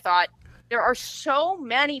around, and I thought, there are so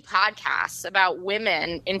many podcasts about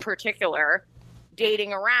women in particular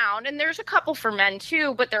dating around, and there's a couple for men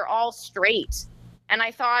too, but they're all straight. And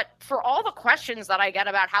I thought, for all the questions that I get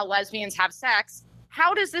about how lesbians have sex,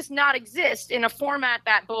 how does this not exist in a format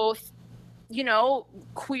that both,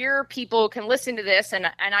 queer people can listen to this and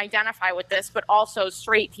identify with this, but also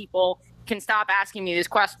straight people can stop asking me this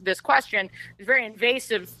question, this very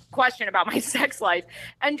invasive question about my sex life,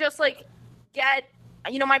 and just my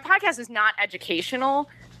podcast is not educational.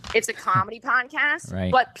 It's a comedy podcast,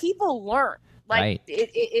 Right. But people learn. Right.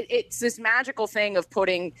 It's this magical thing of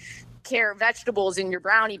putting carrot vegetables in your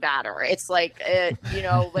brownie batter. It's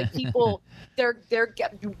people,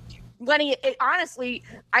 Lenny, honestly,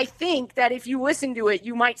 I think that if you listen to it,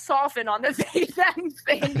 you might soften on the them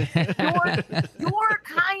thing. You're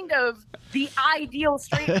kind of the ideal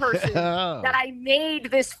straight person that I made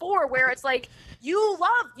this for, where it's like, you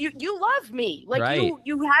love me. Like, right.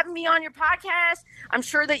 you have me on your podcast. I'm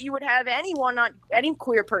sure that you would have any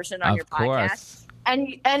queer person on your podcast. Course.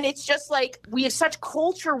 And it's just like, we have such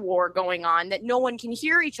culture war going on that no one can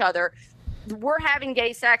hear each other. We're Having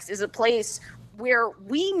Gay Sex is a place where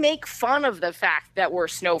we make fun of the fact that we're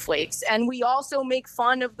snowflakes, and we also make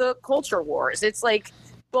fun of the culture wars. It's like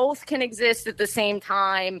both can exist at the same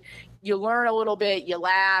time. You learn a little bit, you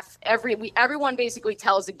laugh. Everyone basically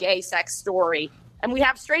tells a gay sex story. And we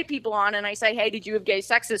have straight people on, and I say, hey, did you have gay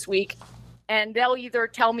sex this week? And they'll either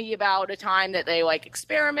tell me about a time that they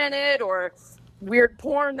experimented, or weird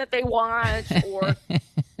porn that they watched, or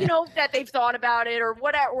that they've thought about it, or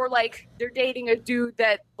whatever, or they're dating a dude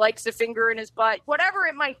that likes a finger in his butt. Whatever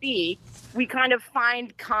it might be, we kind of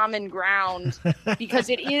find common ground because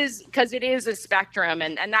it is a spectrum,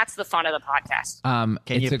 and that's the fun of the podcast.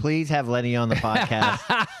 Can you please have Lenny on the podcast?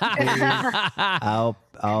 Please?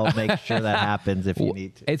 I'll make sure that happens if you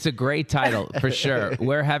need to. It's a great title for sure.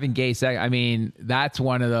 We're Having Gay Sex. I mean, that's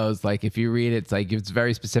one of those, if you read it, it's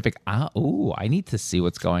very specific. I need to see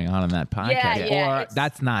what's going on in that podcast. Yeah, or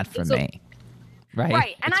that's not for me. Right?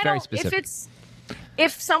 Right. And it's I very don't, specific.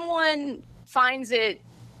 if someone finds the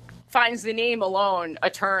name alone a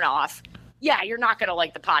turnoff, yeah, you're not going to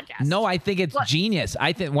like the podcast. No, I think it's genius.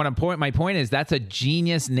 I think my point is that's a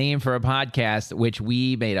genius name for a podcast, which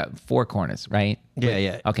we made up. Four Corners, right?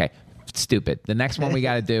 Yeah. Okay. Stupid. The next one we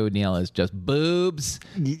got to do, Neil, is just boobs,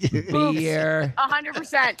 beer,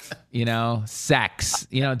 100%. Sex.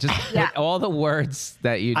 Just hit all the words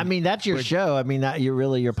that you. I mean, that's your show. I mean,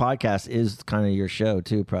 your podcast is kind of your show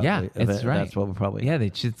too, probably. Yeah, that's right. That's what we're probably. Yeah,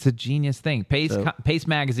 it's a genius thing. Pace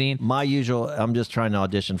Magazine. My usual. I'm just trying to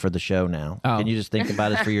audition for the show now. Oh. Can you just think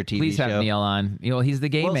about it for your TV Please show? have Neil on. He's the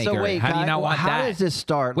game maker. So wait, how do you not want that? How does this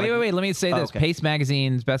start? Wait. Let me say this. Okay. Pace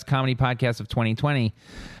Magazine's best comedy podcast of 2020.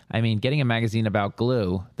 I mean, getting a magazine about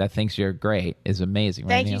glue that thinks you're great is amazing,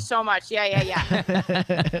 right, Thank Neil? you so much. Yeah.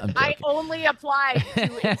 I only applied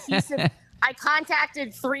to adhesive. I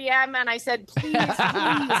contacted 3M and I said, please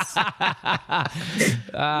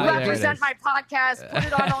represent my podcast. Put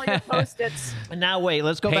it on all your Post-its. Now wait,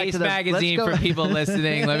 let's go back Pace to the Magazine for people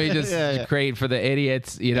listening. Let me just create for the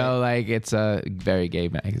idiots. It's a very gay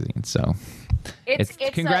magazine. So it's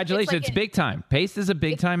congratulations. It's big time. Pace is a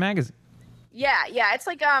big time magazine. Yeah. It's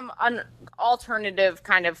like an alternative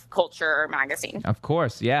kind of culture magazine. Of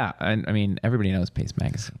course, yeah. I mean, everybody knows Pace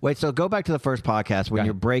Magazine. Wait, so go back to the first podcast when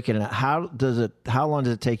you're breaking it. How long does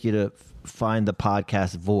it take you to find the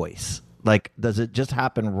podcast voice? Like, does it just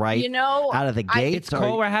happen right out of the gate? It's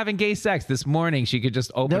cool. We're having gay sex this morning. She could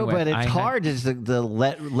just open. No, but it's hard just to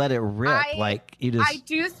let it rip. I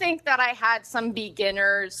do think that I had some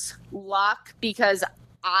beginner's luck because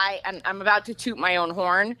I'm about to toot my own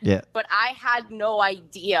horn. Yeah. But I had no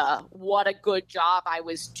idea what a good job I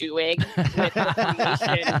was doing with the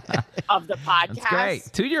creation of the podcast. That's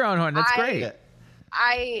great. Toot your own horn. That's great.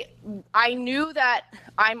 I knew that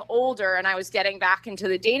I'm older and I was getting back into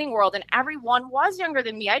the dating world, and everyone was younger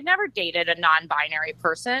than me. I'd never dated a non-binary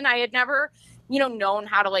person. I had never, known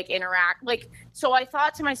how to like interact. So I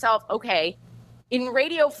thought to myself, okay, in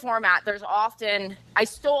radio format, I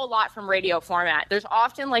stole a lot from radio format. There's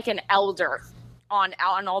often like an elder on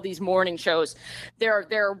all these morning shows.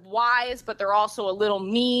 They're wise, but they're also a little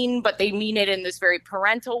mean, but they mean it in this very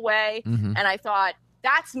parental way. Mm-hmm. And I thought,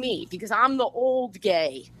 that's me, because I'm the old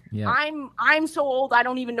gay. Yeah. I'm so old I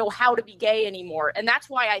don't even know how to be gay anymore. And that's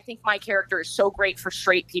why I think my character is so great for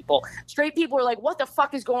straight people. Straight people are like, what the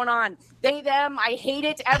fuck is going on? They, them, I hate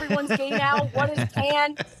it. Everyone's gay now. What is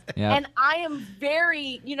pan? Yeah. And I am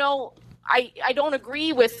very, I don't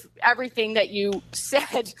agree with everything that you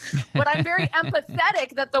said, but I'm very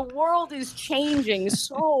empathetic that the world is changing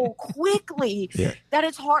so quickly that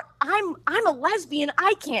it's hard. I'm a lesbian.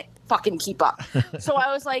 I can't fucking keep up. So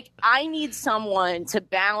I was like, I need someone to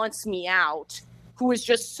balance me out who is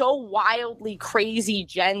just so wildly crazy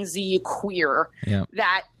Gen Z queer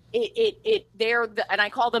that and I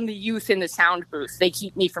call them the youth in the sound booth. They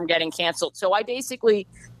keep me from getting canceled. So I basically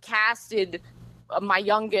casted my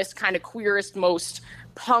youngest, kind of queerest, most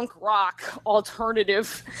punk rock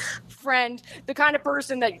alternative friend, the kind of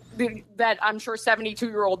person that I'm sure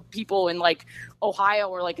 72-year-old people in like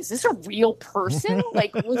Ohio are like, is this a real person?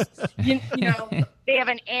 Like, they have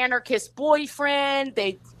an anarchist boyfriend.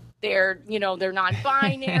 They're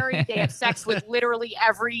non-binary. They have sex with literally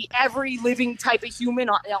every living type of human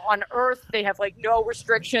on Earth. They have like no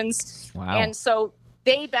restrictions. Wow. And so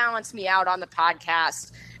they balance me out on the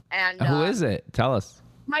podcast. And who is it? Tell us.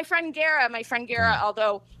 My friend Gara,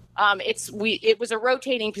 although it was a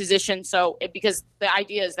rotating position, so because the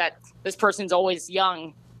idea is that this person's always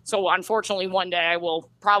young. So unfortunately, one day I will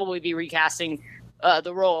probably be recasting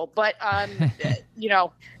the role. But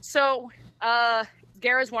so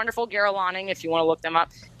Gara's wonderful, Gara Lonning, if you want to look them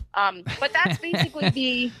up. But that's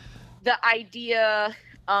basically the idea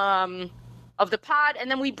of the pod,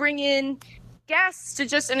 and then we bring in guests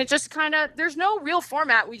there's no real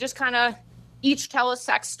format. We just kind of each tell a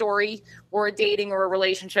sex story or a dating or a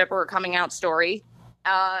relationship or a coming out story,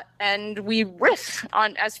 and we riff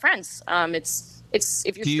on as friends. It's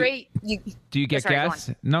if you're straight. Do you get guests?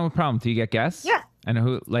 No problem. Do you get guests? Yeah. And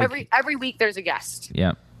who every week there's a guest.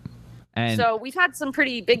 Yeah. And so we've had some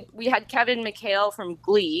pretty big. We had Kevin McHale from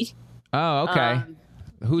Glee. Oh, okay.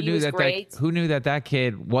 Who knew that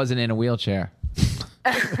kid wasn't in a wheelchair?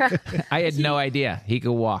 I had no idea he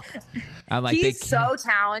could walk. I'm like, he's so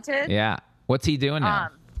talented. Yeah. What's he doing now?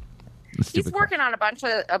 He's working on a bunch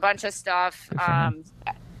of stuff.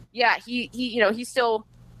 Yeah, he's still.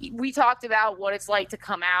 We talked about what it's like to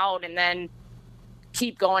come out and then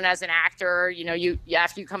keep going as an actor. You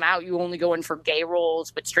after you come out, you only go in for gay roles,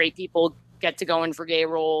 but straight people get to go in for gay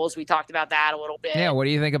roles. We talked about that a little bit. Yeah. What do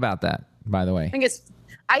you think about that? By the way,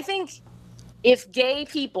 I think if gay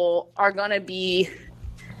people are gonna be,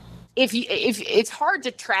 if it's hard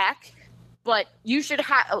to track, but you should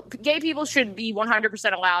have gay people should be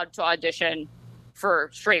 100% allowed to audition for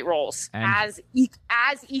straight roles as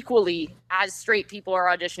equally as straight people are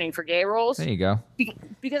auditioning for gay roles. There you go.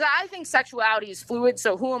 Because I think sexuality is fluid.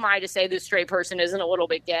 So who am I to say this straight person isn't a little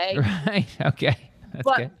bit gay? Right. Okay.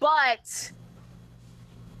 But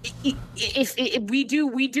if we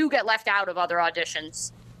do get left out of other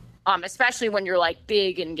auditions, especially when you're like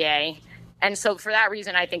big and gay. And so for that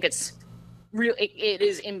reason, I think it's real. It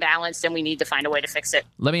is imbalanced, and we need to find a way to fix it.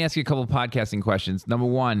 Let me ask you a couple of podcasting questions. Number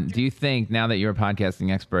one, do you think, now that you're a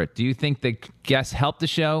podcasting expert, do you think the guests help the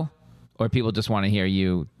show, or people just want to hear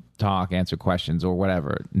you talk, answer questions, or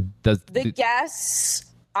whatever? The guests,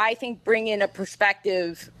 I think, bring in a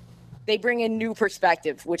perspective. They bring in new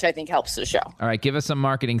perspective, which I think helps the show. All right, give us some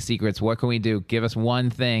marketing secrets. What can we do? Give us one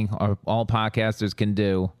thing all podcasters can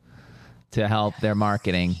do to help their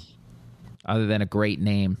marketing, other than a great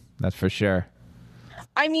name. That's for sure.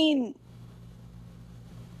 I mean,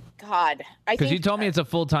 God. Because you told me it's a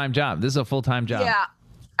full-time job. This is a full-time job. Yeah.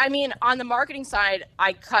 I mean, on the marketing side,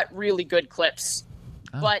 I cut really good clips.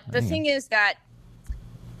 But the thing is that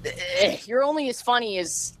you're only as funny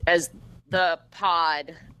as the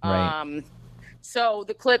pod. Right. So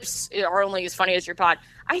the clips are only as funny as your pod.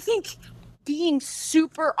 I think being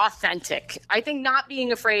super authentic. I think not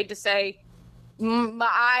being afraid to say,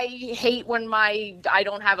 I hate when I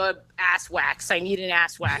don't have a ass wax. I need an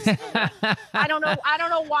ass wax. I don't know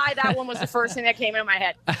why that one was the first thing that came into my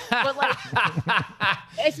head. But like,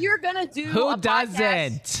 if you're gonna do Who a doesn't?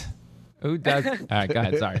 podcast, Who does? All right, go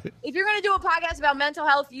ahead. Sorry. if you're gonna do a podcast about mental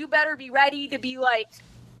health, you better be ready to be like,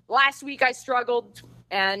 last week I struggled,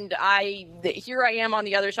 and here I am on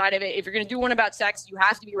the other side of it. If you're gonna do one about sex, you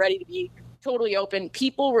have to be ready to be totally open.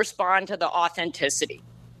 People respond to the authenticity.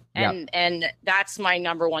 And that's my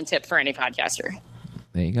number one tip for any podcaster.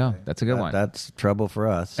 There you go. That's a good one. That's trouble for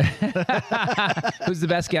us. Who's the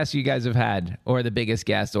best guest you guys have had, or the biggest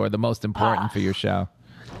guest, or the most important for your show?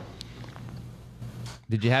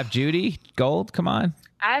 Did you have Judy Gold? Come on.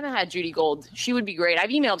 I haven't had Judy Gold. She would be great. I've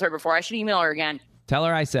emailed her before. I should email her again. Tell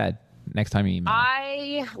her I said next time you email.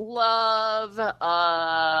 I love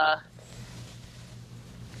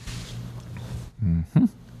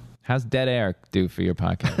How's Dead Air do for your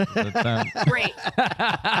podcast? great.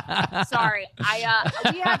 Sorry.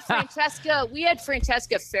 We had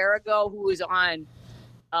Francesca Farrago, who was on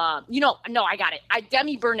I got it.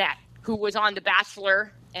 Demi Burnett, who was on The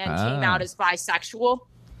Bachelor and came out as bisexual.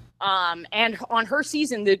 And on her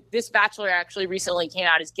season, this Bachelor actually recently came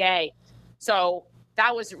out as gay. So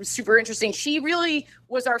that was super interesting. She really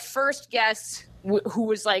was our first guest who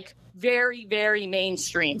was like very, very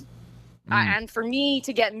mainstream. And for me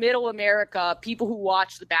to get middle America, people who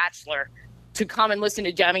watch The Bachelor, to come and listen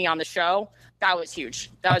to Demi on the show, that was huge.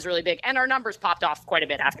 That was really big. And our numbers popped off quite a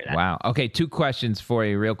bit after that. Wow. Okay, 2 questions for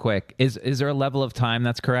you real quick. Is there a level of time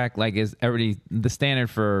that's correct? Like, is everybody, the standard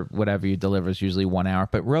for whatever you deliver is usually 1 hour,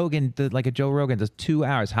 but Rogan, like a Joe Rogan, does 2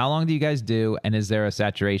 hours. How long do you guys do, and is there a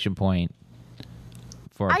saturation point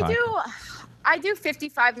for a podcast? I do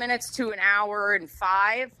 55 minutes to an hour and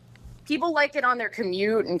 5. People like it on their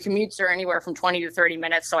commute, and commutes are anywhere from 20 to 30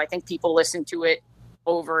 minutes. So I think people listen to it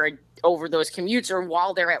over those commutes or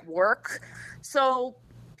while they're at work. So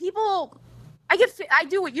I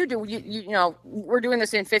do what you do. You know, we're doing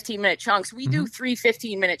this in 15-minute chunks. We do 3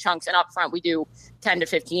 15-minute chunks, and up front we do 10 to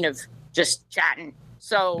 15 of just chatting.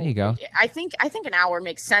 So there you go. I think an hour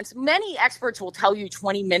makes sense. Many experts will tell you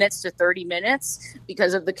 20 minutes to 30 minutes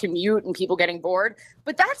because of the commute and people getting bored.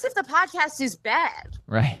 But that's if the podcast is bad.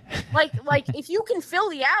 Right. like if you can fill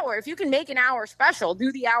the hour, if you can make an hour special,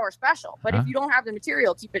 do the hour special. But if you don't have the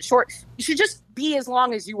material, keep it short. You should just be as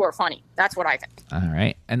long as you are funny. That's what I think. All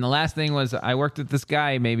right. And the last thing was, I worked with this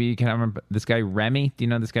guy. Maybe you can remember this guy, Remy. Do you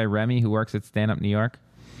know this guy, Remy, who works at Stand Up New York?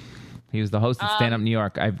 He was the host of Stand Up New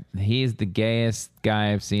York. He is the gayest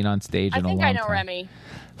guy I've seen on stage in a long time. I think I know Remy.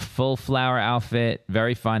 Full flower outfit,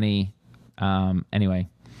 very funny. Anyway,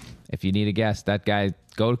 if you need a guest, that guy,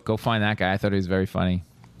 go find that guy. I thought he was very funny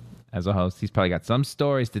as a host. He's probably got some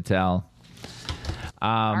stories to tell.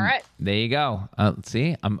 All right. There you go.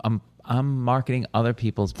 See, I'm marketing other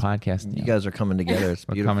people's podcasts. You guys are coming together. It's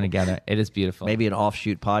beautiful. We're coming together. It is beautiful. Maybe an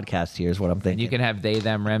offshoot podcast here is what I'm thinking. You can have they,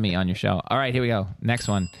 them, Remy on your show. All right, here we go. Next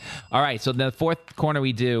one. All right, so the fourth corner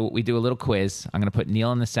we do a little quiz. I'm going to put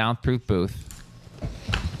Neil in the soundproof booth.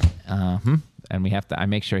 And I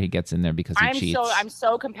make sure he gets in there because he cheats. I'm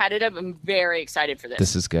so competitive. I'm very excited for this.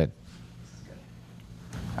 This is good.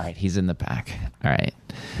 All right, he's in the back. All right.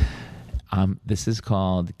 This is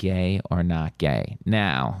called Gay or Not Gay.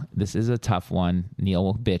 Now, this is a tough one. Neil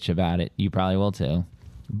will bitch about it. You probably will too.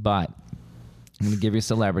 But I'm going to give you a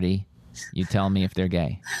celebrity. You tell me if they're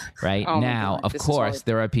gay. Right? Now, of course,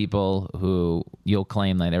 there are people who you'll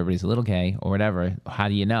claim that everybody's a little gay or whatever. How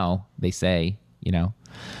do you know? They say, you know.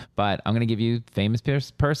 But I'm going to give you famous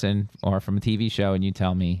person or from a TV show, and you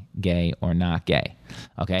tell me gay or not gay.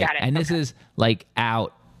 Okay? Got it. And this is like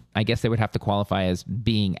out. I guess they would have to qualify as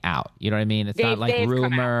being out. You know what I mean? It's not like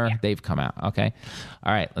rumor. Yeah. They've come out. Okay.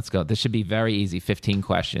 All right, let's go. This should be very easy. 15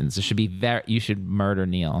 questions. This should be you should murder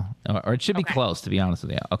Neil. Or it should be close, to be honest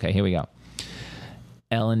with you. Okay, here we go.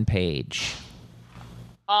 Ellen Page.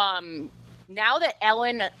 Now that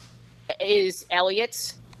Ellen is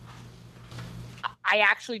Elliot's, I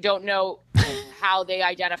actually don't know how they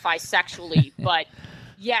identify sexually, but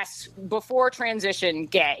yes, before transition,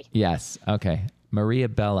 gay. Yes. Okay. Maria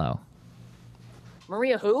Bello.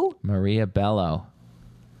 Maria who? Maria Bello.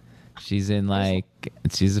 She's in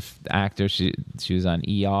she's an actor. She was on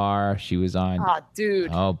ER. She was on. Oh, dude.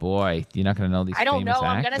 Oh boy, you're not gonna know these. I don't know.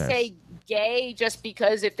 I'm actors. gonna say gay just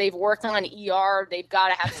because if they've worked on ER, they've got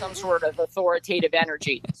to have some sort of authoritative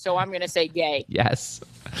energy. So I'm gonna say gay. Yes.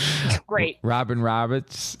 Great. Robin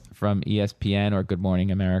Roberts from ESPN or Good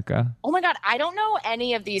Morning America. Oh my God, I don't know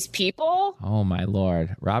any of these people. Oh my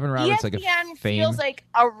Lord, Robin Roberts ESPN like a feels like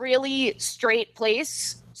a really straight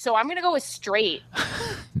place. so I'm gonna go with straight.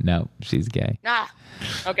 No, she's gay.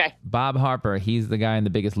 Okay. Bob Harper, he's the guy in The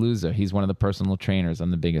Biggest Loser. He's one of the personal trainers on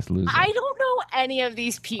The Biggest Loser. I don't know any of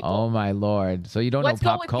these people. Oh my Lord! So you don't Let's know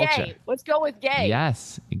go pop with culture? gay. Let's go with gay.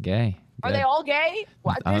 Yes, gay. Are Good. they all gay?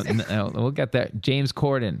 What? No, we'll get there. James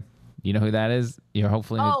Corden. You know who that is? You're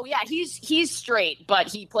hopefully. Oh yeah, he's straight, but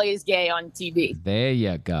he plays gay on TV. There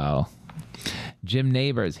you go. Jim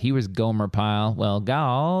Neighbors. He was Gomer Pyle. Well,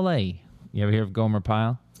 golly. You ever hear of Gomer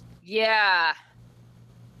Pyle? Yeah.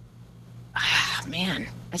 Man,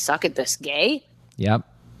 I suck at this. Gay? Yep.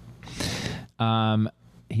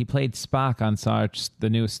 He played Spock on the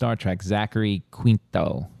newest Star Trek, Zachary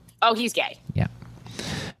Quinto. Oh, he's gay. Yeah.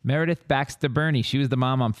 Meredith Baxter Burney. She was the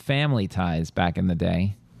mom on Family Ties back in the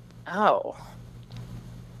day. Oh.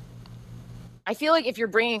 I feel like if you're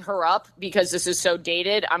bringing her up because this is so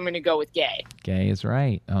dated, I'm going to go with gay. Gay is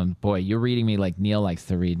right. Oh, boy, you're reading me like Neil likes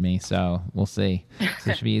to read me, so we'll see.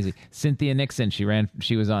 So it should be easy. Cynthia Nixon, she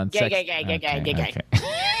was on Gay, Sex... gay.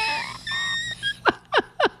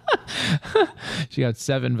 She got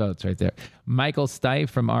 7 votes right there. Michael Stipe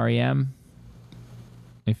from REM.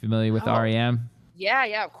 Are you familiar with REM?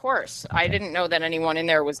 Yeah, of course. Okay. I didn't know that anyone in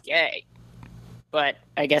there was gay, but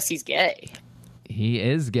I guess he's gay. He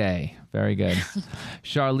is gay. Very good.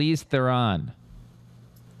 Charlize Theron.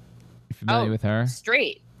 You familiar with her?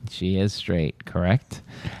 Straight. She is straight, correct.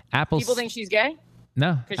 People think she's gay?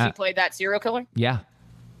 No. Because she played that serial killer? Yeah.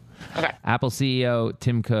 Okay. Apple CEO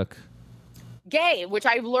Tim Cook. Gay, which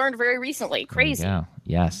I've learned very recently. Crazy. Yeah.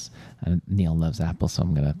 Yes. Neil loves Apple, so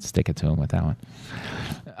I'm going to stick it to him with that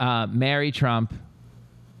one. Mary Trump,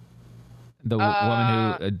 the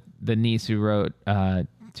woman who, the niece who wrote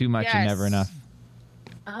Too Much and Never Enough.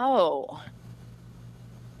 Oh.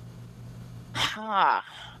 Huh.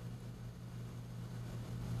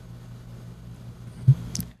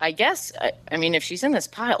 I guess, I mean, if she's in this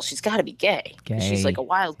pile, she's got to be gay. She's like a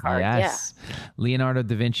wild card. Yes. Yeah. Leonardo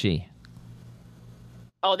da Vinci.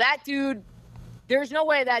 Oh, that dude. There's no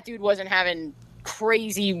way that dude wasn't having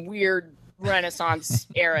crazy, weird Renaissance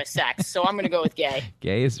era sex. So I'm going to go with gay.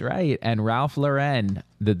 Gay is right. And Ralph Lauren,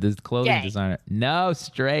 the clothing designer. No,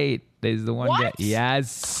 straight. He's the one. What?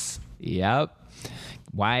 Yes. Yep.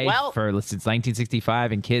 Wife since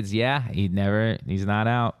 1965 and kids. Yeah. He's not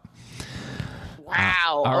out.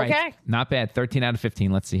 Wow. All right. Okay. Not bad. 13 out of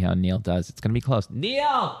 15. Let's see how Neil does. It's going to be close.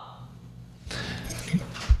 Neil!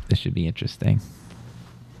 This should be interesting.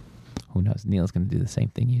 Who knows? Neil's going to do the same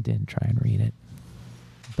thing you did and try and read it.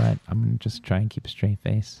 But I'm going to just try and keep a straight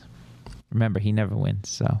face. Remember, he never wins,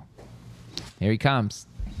 so here he comes.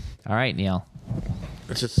 All right, Neil.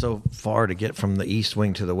 It's just so far to get from the East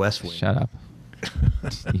Wing to the West Wing. Shut up.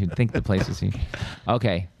 You'd think the place is here.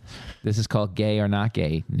 Okay. This is called Gay or Not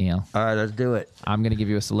Gay, Neil. All right, let's do it. I'm going to give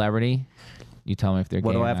you a celebrity. You tell me if they're gay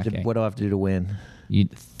or not gay. What do I have to do to win?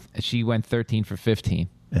 She went 13 for 15.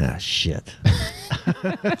 Ah, shit.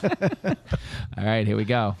 All right, here we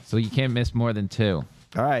go. So you can't miss more than 2.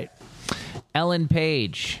 All right. Ellen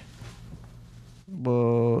Page.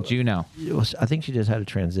 Well, Juno. I think she just had a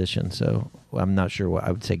transition, so I'm not sure what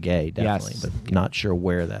I would say. Gay, definitely, yes. But not sure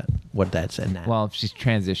what that's in that. Well, if she's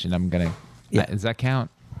transitioned, I'm gonna. Yeah. Does that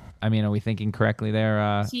count? I mean, are we thinking correctly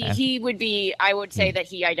there? He would be. I would say that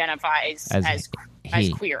he identifies as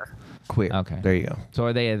queer. Queer. Okay. There you go. So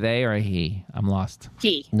are they a they or a he? I'm lost.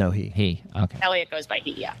 He. No, he. He. Okay. Elliot goes by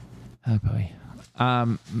he. Yeah. Oh boy.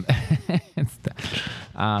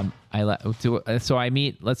 So I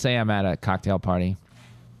meet. Let's say I'm at a cocktail party,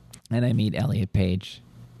 and I meet Elliot Page.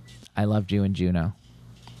 I loved you and Juno.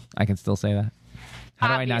 I can still say that. How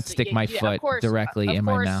do I not stick my foot directly in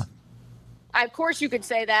my mouth? Of course you could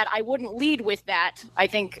say that. I wouldn't lead with that. I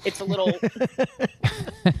think it's a little...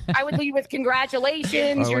 I would lead with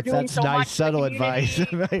congratulations. You're doing so much. Nice, subtle advice.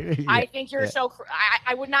 Yeah. I think you're so...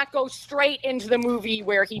 I would not go straight into the movie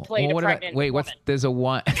where he played a pregnant woman. There's a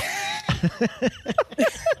one...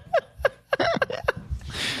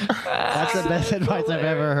 That's the best advice I've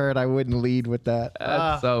ever heard. I wouldn't lead with that.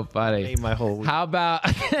 That's so funny. Made my whole week. How about...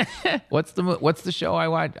 What's the show I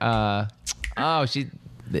watch?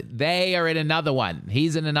 They are in another one.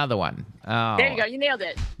 He's in another one. Oh. There you go. You nailed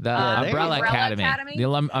it. The Umbrella Academy. The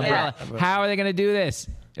Umbrella. Yeah. How are they going to do this?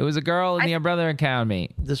 It was a girl in the Umbrella Academy.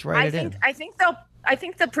 Just write it in. I think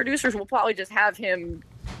the producers will probably just have him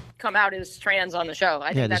come out as trans on the show.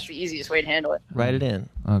 I think that's the easiest way to handle it. Write it in.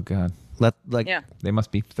 Oh God. Yeah. They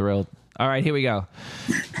must be thrilled. All right, here we go.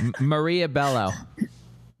 Maria Bello.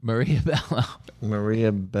 Maria Bello.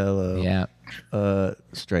 Maria Bello. Yeah.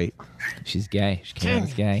 Straight. She's gay.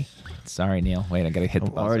 She's gay. Sorry, Neil. Wait, I gotta hit the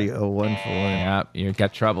buzzer. Already a 1 for 1. Yeah, you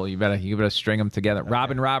got trouble. You better string them together.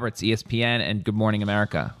 Robin Roberts, ESPN, and Good Morning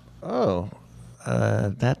America. Oh,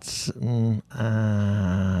 that's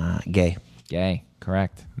gay. Gay.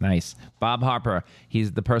 Correct. Nice. Bob Harper.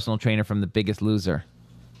 He's the personal trainer from The Biggest Loser.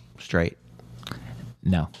 Straight.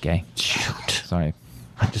 No, gay. Shoot. Sorry.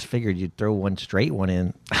 I just figured you'd throw one straight one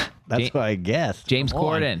in. That's what I guessed. James Come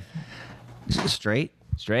on. Corden. Straight.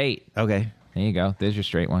 Straight. Okay. There you go. There's your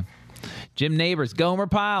straight one. Jim Neighbors. Gomer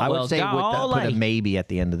Pyle. I would say put a maybe at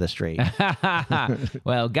the end of the straight.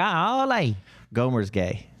 Well, golly. Gomer's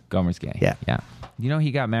gay. Gomer's gay. Yeah. Yeah. You know,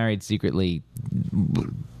 he got married secretly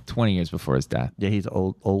 20 years before his death. Yeah, he's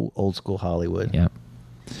old school Hollywood. Yep.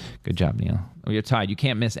 Good job, Neil. Oh, you're tied. You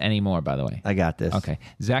can't miss any more, by the way. I got this. Okay.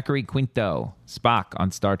 Zachary Quinto. Spock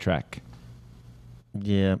on Star Trek.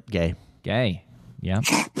 Yeah, gay. Gay. Yeah.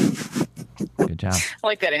 Good job. I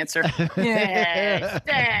like that answer.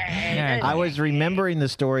 I was remembering the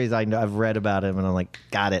stories I've read about him, and I'm like,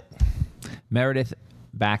 got it. Meredith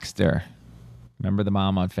Baxter. Remember the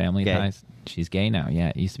mom on Family Gay. Ties? She's gay now. Yeah,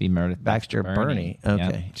 it used to be Meredith Baxter Burney. Okay.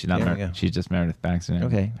 Yeah. She's not There we go. She's just Meredith Baxter. now,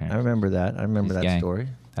 Okay, I apparently. remember that. I remember She's that gay. story.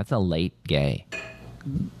 That's a late gay.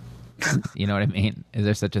 You know what I mean? Is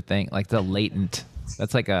there such a thing? Like the latent.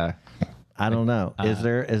 That's like a I don't know. Is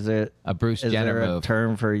there a Bruce is Jenner there a move.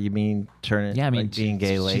 term for you mean turning? Yeah, I mean like being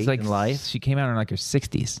gay late she's like, in life. She came out in like her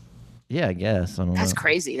 60s. Yeah, I guess. I don't That's know.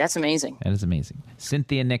 crazy. That's amazing. That is amazing.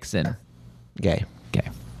 Cynthia Nixon. Gay. Gay.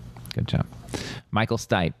 Good job. Michael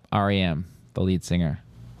Stipe, REM, the lead singer.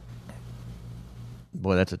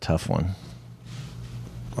 Boy, that's a tough one.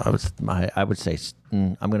 I would say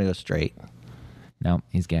I'm gonna go straight. No,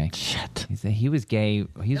 he's gay. Shit. He was gay.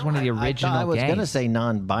 He's one of the original I was gays. gonna say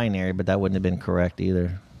non-binary, but that wouldn't have been correct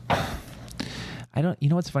either. I don't. You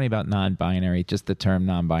know what's funny about non-binary? Just the term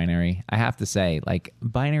non-binary. I have to say, like,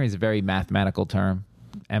 binary is a very mathematical term.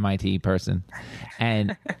 MIT person,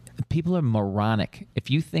 and people are moronic. If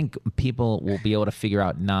you think people will be able to figure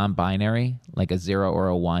out non-binary, like a 0 or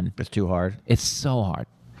a 1, It's too hard. it's so hard.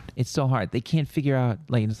 It's so hard. They can't figure out.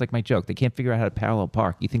 Like, it's like my joke. They can't figure out how to parallel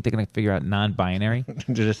park. You think they're gonna figure out non-binary?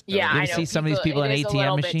 Just Yeah, You I ever know. see some of these people in it an is a ATM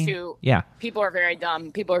little bit machine? too- Yeah. People are very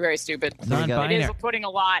dumb. People are very stupid. Non-binary. It is putting a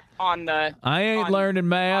lot on the. I ain't on- learning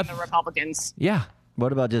math. On the Republicans. Yeah.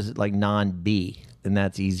 What about just like non-B? And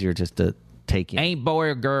that's easier just to take in. Ain't boy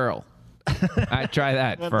or girl. I try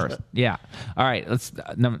that first. Yeah. All right. Let's.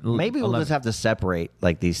 Maybe we'll just have to separate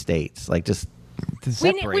like these states, like just to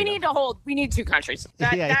separate. We need to hold. We need two countries.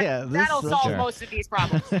 Yeah, That'll solve Sure. most of these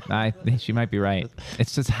problems. I think she might be right.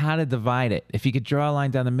 It's just how to divide it. If you could draw a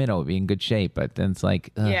line down the middle, it'd be in good shape. But then it's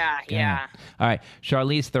like, ugh, Yeah, God. yeah. All right,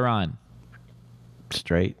 Charlize Theron,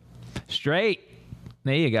 straight. straight.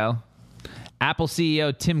 There you go. Apple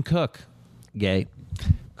CEO Tim Cook, Gay.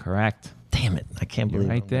 correct. Damn it! I can't You're believe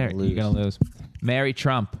right I'm there. gonna You're gonna lose. Mary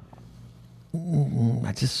Trump,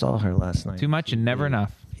 I just saw her last night. too much and never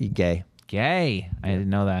enough. Gay. Gay. I didn't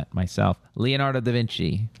know that myself. Leonardo da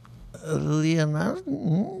Vinci, Leonardo.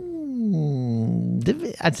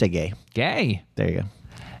 I'd say gay. gay. There you go.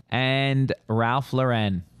 And Ralph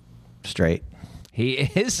Lauren. Straight. He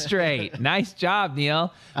is straight. Nice job,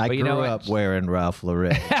 Neil. I But you grew know what? up wearing Ralph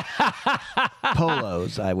Lauren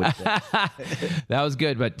polos. I would say. That was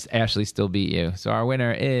good, but Ashley still beat you. So our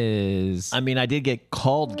winner is I mean, I did get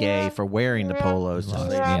called gay for wearing the polos. just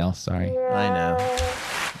so you know. Neil. Sorry. I know.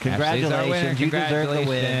 Ashley's our winner. Congratulations. You deserve the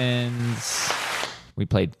win. Congratulations. We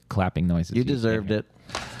played clapping noises. You deserved it.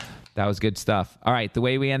 That was good stuff. All right, the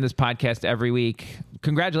way we end this podcast every week.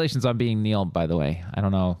 Congratulations on being Neil, by the way. I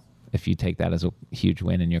don't know if you take that as a huge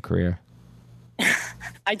win in your career.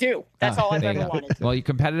 I do. That's all I've There you ever go. wanted. Well, you're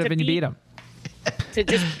competitive To and you beat- beat him. To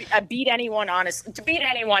just beat anyone, honest. To beat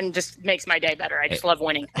anyone just makes my day better. I just love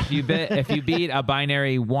winning. If you beat a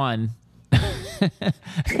binary 1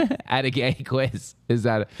 at a gay quiz, is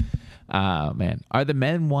that? Oh man, are the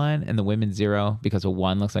men 1 and the women 0 because a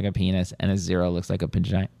 1 looks like a penis and a 0 looks like a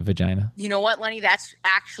vagina? You know what, Lenny? That's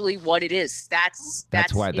actually what it is. That's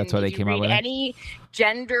why- that's why they if you came up read with it? any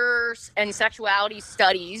gender and sexuality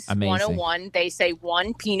studies. Amazing. 101, they say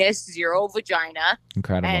 1 penis, 0 vagina,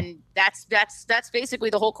 Incredible. and that's basically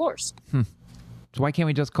the whole course. So why can't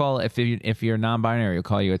we just call if you're non-binary, we'll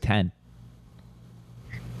call you a 10?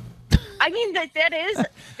 I mean that is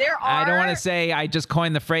there are. I don't want to say I just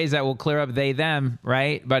coined the phrase that will clear up they them,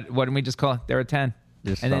 right? But what do we just call it? They're a 10.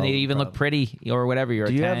 Just And then they solve the even look problem. pretty or whatever. You're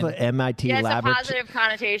Do a you 10. have an MIT Yeah, it's a laboratory? positive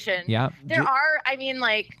connotation. Yeah. There are, I mean,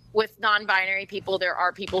 like with non-binary people, there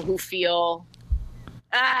are people who feel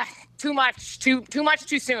Too much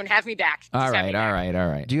too soon. Have me back. All Just have me right.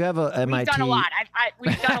 back. Do you have a MIT? We've done a lot.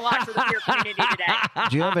 We've done a lot for the queer community today.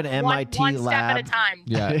 Do you have an MIT one lab? step at a time.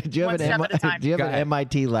 Yeah. Do you have One step at a time. Do you have Go an ahead.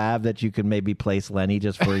 MIT lab that you could maybe place Lenny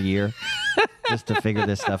just for a year, just to figure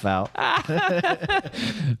this stuff out?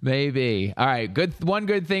 Maybe. All right. One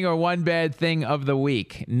good thing or one bad thing of the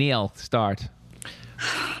week. Neil, start.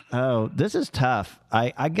 Oh, this is tough.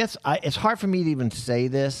 I guess it's hard for me to even say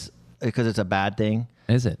this because it's a bad thing.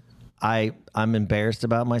 Is it? I'm embarrassed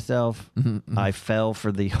about myself. I fell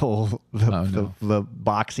for the whole the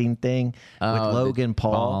boxing thing with Logan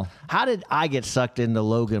Paul. How did I get sucked into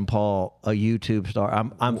Logan Paul, a YouTube star?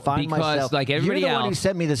 I'm finding Because, myself like everybody you're the one who else-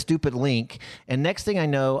 sent me the stupid link, and next thing I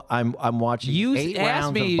know, I'm watching. You 8 asked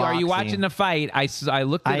rounds me, of are you boxing. watching the fight? I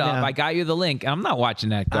looked it I up. know. I got you the link. I'm not watching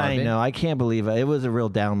that I garbage. know. I can't believe it. It was a real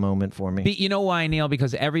down moment for me. But you know why, Neil?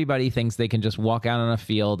 Because everybody thinks they can just walk out on a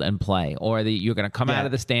field and play, or that you're going to come Yeah. out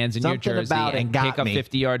of the stands in Something your jersey about it and got kick a me.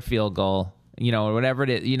 50-yard field goal, or whatever it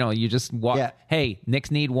is. You just walk. Yeah. Hey, Knicks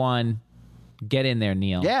need one. Get in there,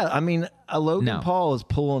 Neil. Yeah, I mean, Logan No. Paul is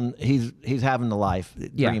pulling. He's having the life,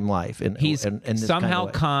 dream life, and He's in this somehow kind of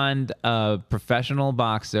way. conned a professional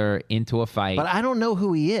boxer into a fight. But I don't know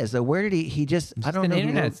who he is. So where did he just? I don't an know. who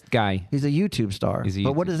internet wrote- guy. He's a YouTube star. He's a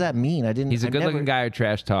But what YouTube does that mean? I didn't. He's a I good-looking never- guy who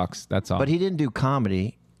trash talks. That's all. But he didn't do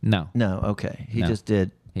comedy. no, No. Okay. He No. just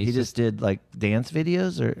did. He's He just did like dance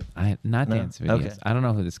videos, or not No. dance videos. Okay. I don't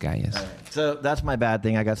know who this guy is. so that's my bad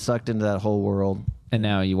thing. I got sucked into that whole world. And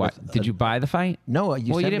now you watch. Did you buy the fight? No,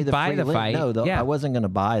 you Well, sent you me didn't the buy free the link. fight. No, Yeah. I wasn't going to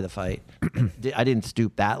buy the fight. I didn't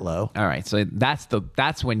stoop that low. All right, so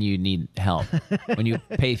that's when you need help. When you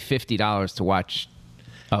pay $50 to watch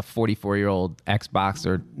a 44-year-old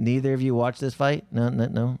ex-boxer. Neither of you watched this fight?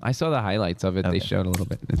 No. I saw the highlights of it. They Okay. showed a little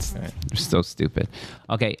bit. It's so stupid.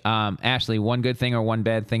 Okay, Ashley, one good thing or one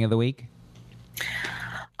bad thing of the week?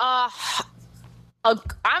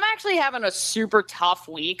 I'm actually having a super tough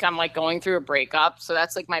week. I'm like going through a breakup, so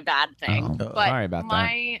that's like my bad thing. Oh, but sorry about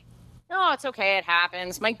that. No, it's okay. It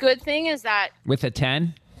happens. My good thing is that With a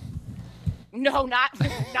 10? no, not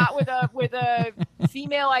with a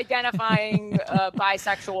female identifying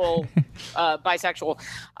bisexual.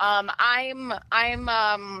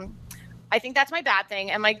 I think that's my bad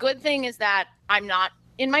thing, and my good thing is that I'm not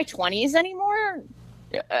in my 20s anymore.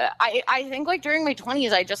 I think like during my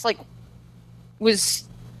 20s, I just like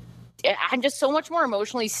I'm just so much more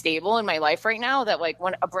emotionally stable in my life right now that like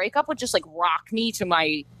when a breakup would just like rock me to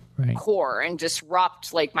my core and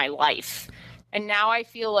disrupt like my life. And now I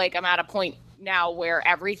feel like I'm at a point now where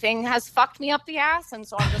everything has fucked me up the ass. And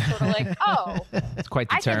so I'm just sort of like, oh, It's quite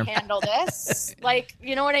the I term. can handle this. Like,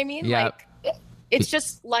 you know what I mean? Yeah. Like it's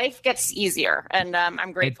just life gets easier. And I'm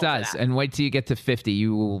It grateful does. for that. And wait till you get to 50.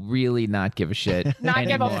 You will really not give a shit Not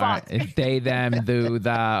give a anymore. fuck. They, them,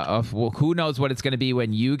 well, who knows what it's going to be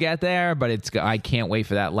when you get there, but I can't wait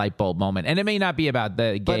for that light bulb moment. And it may not be about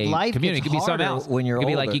the gay life community. It gets could be something harder else. when you're it could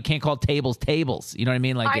be like older. you can't call tables. You know what I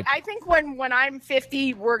mean? Like I think when I'm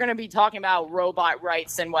 50, we're going to be talking about robot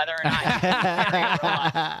rights and whether or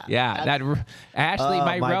not. Ashley,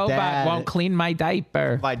 my my robot dad- won't clean my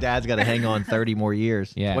diaper. My dad's got to hang on 30 more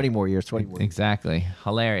years. Yeah. 20 more years. 20 more years. Exactly.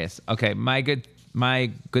 Hilarious. Okay, my good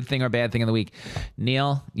thing or bad thing of the week.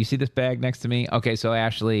 Neil, you see this bag next to me? Okay, so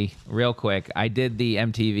Ashley, real quick, I did the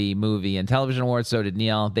MTV movie and television awards, so did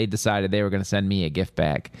Neil. They decided they were going to send me a gift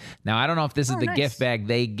bag. Now, I don't know if this is the nice. gift bag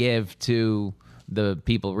they give to the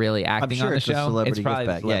people really acting sure on the it's a show. celebrity It's probably gift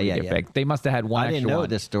bag. the celebrity Yeah. gift bag. They must have had one I didn't extra know one.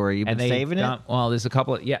 this story. You've And been they saving it? Well, there's a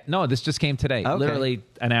couple. No, this just came today, Okay. literally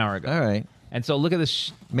an hour ago. All right. And so look at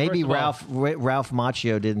this. Maybe First of all- Ralph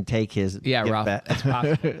Macchio didn't take his. Yeah, gift Ralph. back. It's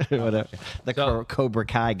possible. Whatever. The So- Cobra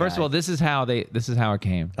Kai guy. First of all, this is how it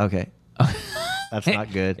came. Okay. That's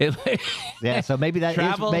not good. It- Yeah, so maybe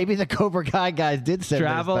maybe the Cobra Kai guys did send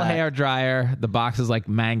travel those back. hair dryer. The box is like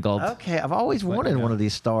mangled. Okay, I've always wanted you know. one of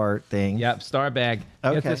these star things. Yep, star bag.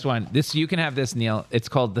 Okay. Get this one. This you can have this, Neil. It's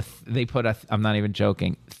called they put I'm not even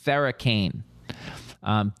joking. Theracane,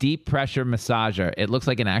 deep pressure massager. It looks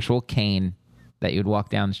like an actual cane that you'd walk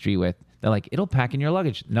down the street with. They're like, it'll pack in your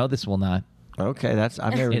luggage. No, this will not. Okay,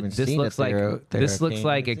 I've never even This seen looks it.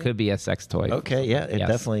 like it could be a sex toy. Okay, yeah, it Yes.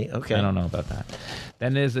 definitely. Okay, I don't know about that.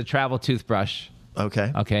 Then there's a travel toothbrush.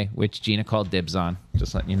 Okay. Okay, which Gina called dibs on.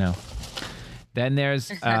 Just letting you know. Then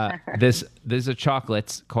there's there's a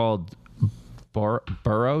chocolates called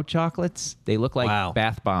Burrow chocolates. They look like Wow.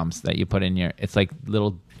 bath bombs that you put in your. It's like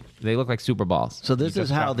they look like super balls. So this You is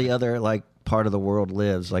just how drop the them. other part of the world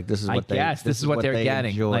lives. Like this is I what they. guess this is what they're they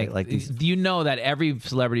getting. Enjoy. Like, these, do you know that every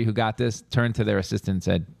celebrity who got this turned to their assistant and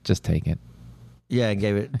said, "Just take it." Yeah, and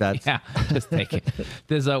gave it that. Yeah, just take it.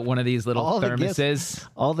 There's one of these little thermoses.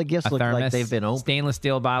 All the gifts look like they've been opened. Stainless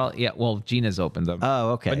steel bottle. Yeah, well, Gina's opened them.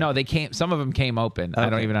 Oh, okay. But no, they came. Some of them came open. I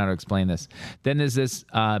don't even know how to explain this. Then there's this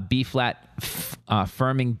B-flat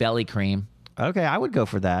firming belly cream. Okay, I would go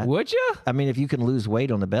for that. Would you? I mean, if you can lose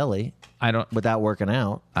weight on the belly, without working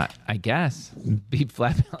out. I guess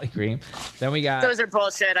B-flat belly cream. Then we got. Those are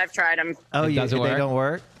bullshit. I've tried them. Oh, they don't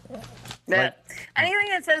work. Anything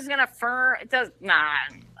that says it's gonna firm, it does not.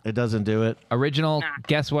 It doesn't do it. Original,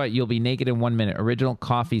 guess what? You'll be naked in 1 minute. Original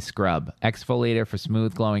coffee scrub. Exfoliator for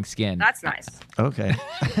smooth, glowing skin. That's nice. Okay.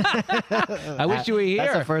 I wish you were here.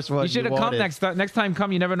 That's the first one you should have come next time.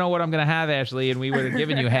 Come. You never know what I'm going to have, Ashley, and we would have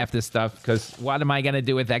given you half this stuff, because what am I going to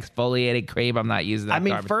do with exfoliated cream? I'm not using that. I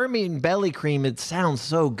mean, garbage. firming belly cream, it sounds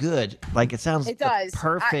so good. Like, it sounds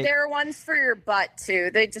perfect. There are ones for your butt, too.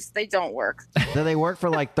 They don't work. Do they work for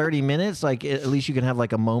like 30 minutes? Like, at least you can have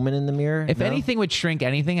like a moment in the mirror? If anything would shrink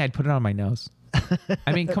anything, I'd put it on my nose.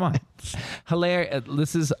 I mean, come on.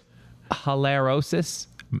 This is Hilarosis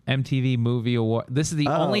MTV Movie Award. This is the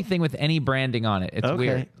only thing with any branding on it. It's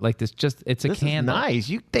weird. Like it's a candle. Is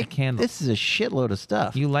nice. Candle. This is a shitload of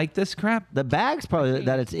stuff. You like this crap? The bag's probably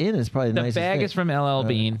that it's in is probably the nicest bag thing. is from LL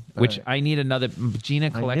Bean, which I need another.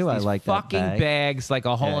 Gina collects these fucking bags like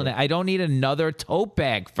a hole in it. I don't need another tote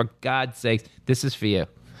bag, for God's sake. This is for you.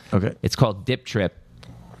 Okay. It's called Dip Trip.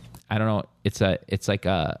 I don't know. It's like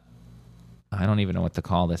a. I don't even know what to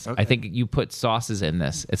call this. Okay. I think you put sauces in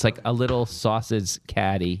this. It's like a little sausage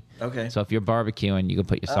caddy. Okay. So if you're barbecuing, you can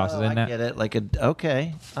put your sauces in that. I get it.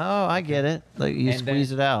 Okay. Oh, I get it. Like you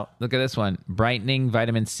squeeze it out. Look at this one. Brightening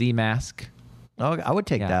vitamin C mask. Oh, I would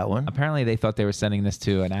take that one. Apparently they thought they were sending this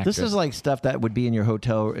to an actress. This is like stuff that would be in your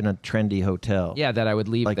hotel, in a trendy hotel. Yeah, that I would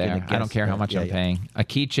leave there. I don't care how much I'm paying. A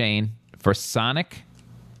keychain for Sonic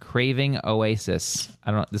Craving Oasis.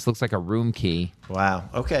 I don't know. This looks like a room key. Wow.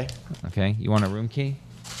 Okay. Okay. You want a room key?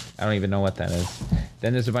 I don't even know what that is.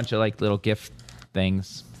 Then there's a bunch of like little gift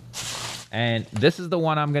things. And this is the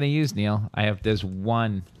one I'm going to use, Neil. There's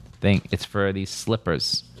one thing. It's for these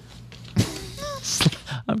slippers.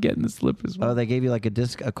 I'm getting the slippers. Oh, they gave you like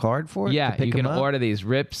a card for it? Yeah, to pick you can them up? order these.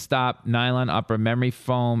 Rip, stop, nylon upper, memory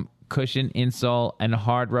foam, cushion insole, and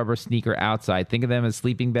hard rubber sneaker outside. Think of them as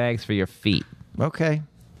sleeping bags for your feet. Okay.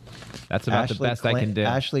 That's about the best I can do.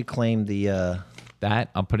 Ashley claimed the... That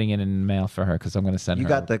I'm putting it in the mail for her because I'm going to send her. You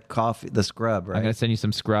got the scrub, right? I'm going to send you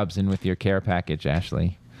some scrubs in with your care package,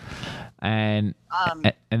 Ashley. And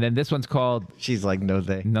then this one's called. She's like, no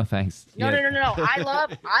thanks. No thanks. No.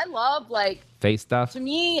 I love like face stuff. To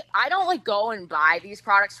me, I don't like go and buy these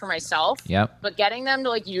products for myself. Yep. But getting them to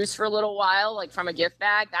like use for a little while, like from a gift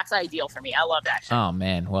bag, that's ideal for me. I love that shit. Oh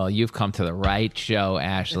man, well you've come to the right show,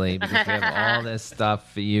 Ashley, because we have all this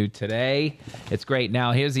stuff for you today. It's great.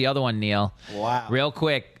 Now here's the other one, Neil. Wow. Real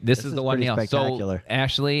quick, this is the one, Neil. Spectacular. So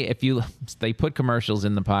Ashley, they put commercials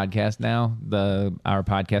in the podcast now, our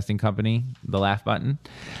podcasting company, the Laugh Button,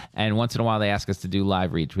 and once in a while they ask us to do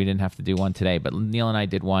live reads. We didn't have to do one today, but Neil and I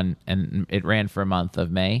did one, and it ran for a month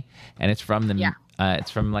of May, and it's from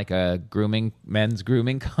it's from like a men's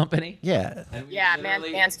grooming company. Yeah.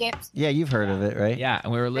 Manscaped. Yeah, you've heard of it, right? Yeah,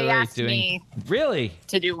 and we were They literally asked me really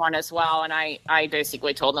to do one as well, and I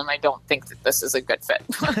basically told them I don't think that this is a good fit.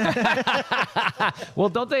 Well,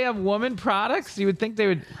 don't they have woman products? You would think they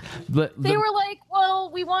would. They were like,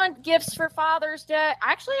 well, we want gifts for Father's Day.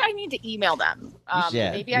 Actually, I need to email them.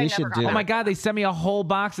 Maybe I never got Oh my God, they sent me a whole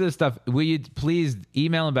box of this stuff. Will you please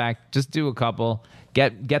email them back? Just do a couple.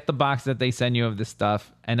 Get the box that they send you of this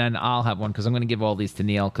stuff, and then I'll have one because I'm going to give all these to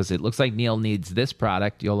Neil because it looks like Neil needs this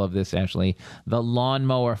product. You'll love this, Ashley. The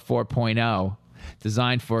Lawnmower 4.0,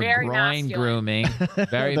 designed for very groin grooming.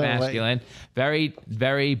 Very masculine. Very,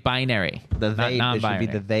 very binary. Not non-binary. It should be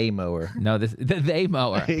the they mower. No, the they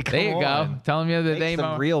mower. There you go. Tell them you're the they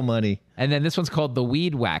mower. Real money. And then this one's called the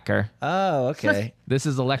Weed Whacker. Oh, okay. This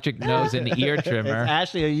is electric nose and ear trimmer.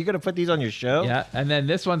 Ashley, are you going to put these on your show? Yeah. And then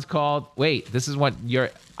this one's called. Wait, this is what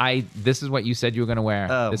This is what you said you were going to wear.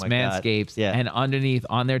 Oh, this my Manscapes. God. Yeah. And underneath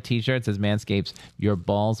on their T-shirt says Manscapes. Your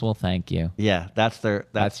balls will thank you. Yeah, that's their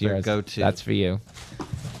yours. go-to. That's for you.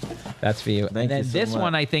 That's for you. Thank and then you so this much.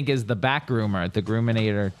 one I think is the back groomer, the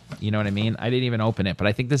Groominator. You know what I mean? I didn't even open it, but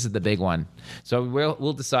I think this is the big one. So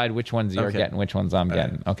we'll decide which ones you're getting, which ones I'm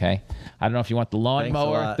getting. Okay. I don't know if you want the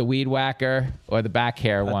lawnmower, the weed whacker, or the back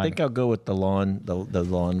hair one. I think I'll go with the lawn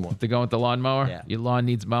one. To go with the lawnmower? Yeah. Your lawn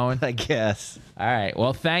needs mowing? I guess. All right.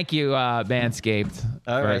 Well, thank you,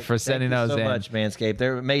 Manscaped, for sending Thank you those so in. much, Manscaped.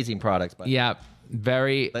 They're amazing products. By the way. Yeah.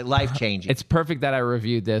 very life changing. It's perfect that I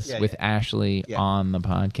reviewed this with Ashley on the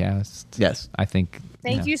podcast. Yes. I think.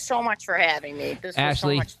 Thank you so much for having me. This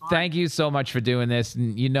Ashley, was so much fun. thank you so much for doing this.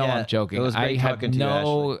 You know I'm joking. it was great I have talking to you,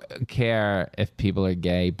 no care if people are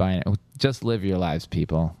gay. Just live your lives,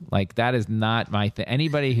 people. Like, that is not my thing.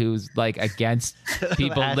 Anybody who's like against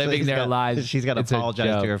people living their lives, she's got to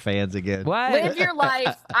apologize to her fans again. What? Live your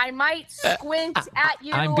life. I might squint at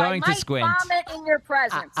you. I'm going I to might squint. Vomit in your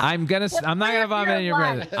presence. I'm not gonna vomit in your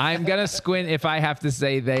presence. I'm gonna squint if I have to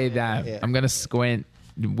say they them. Yeah. I'm gonna squint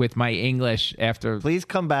with my English after. Please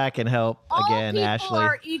come back and help again, Ashley. All people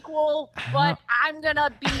are equal, but I'm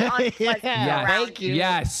gonna be unpleasant Yeah, around thank you.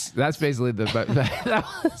 Yes, that's basically that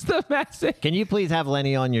was the message. Can you please have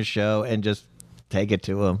Lenny on your show and just take it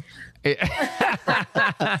to him?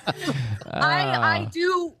 I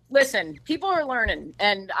do listen. People are learning,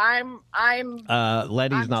 and I'm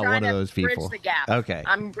Lenny's not trying one of to those people. Bridge the gap. Okay.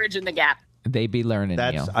 I'm bridging the gap. They be learning.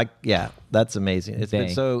 That's Neil. that's amazing. It's been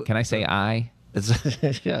so. Can I say I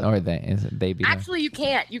It's, yeah. or they? Is it they be? Actually, you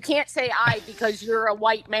can't. You can't say I because you're a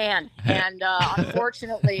white man, and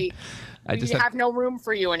unfortunately, we have no room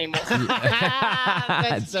for you anymore.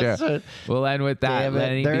 That's true. We'll end with that. Damn it.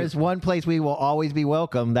 Lenny. There is one place we will always be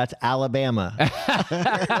welcome. That's Alabama.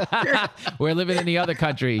 We're living in the other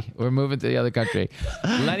country. We're moving to the other country.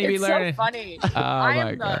 Lenny be It's learning. so funny. Oh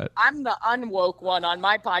my God. I'm the unwoke one on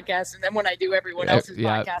my podcast, and then when I do everyone else's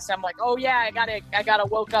podcast, I'm like, oh yeah, I gotta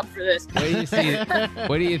woke up for this.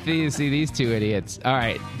 What do you see these two idiots? All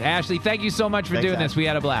right, Ashley, thank you so much for doing this. We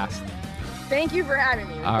had a blast. Thank you for having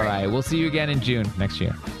me. All right, we'll see you again in June next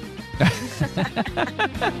year.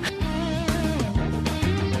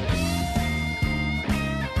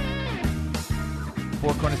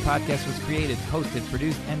 Four Corners Podcast was created, hosted,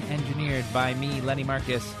 produced, and engineered by me, Lenny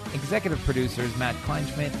Marcus. Executive producers Matt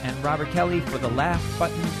Kleinschmidt and Robert Kelly for the Laugh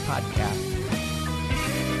Button Podcast.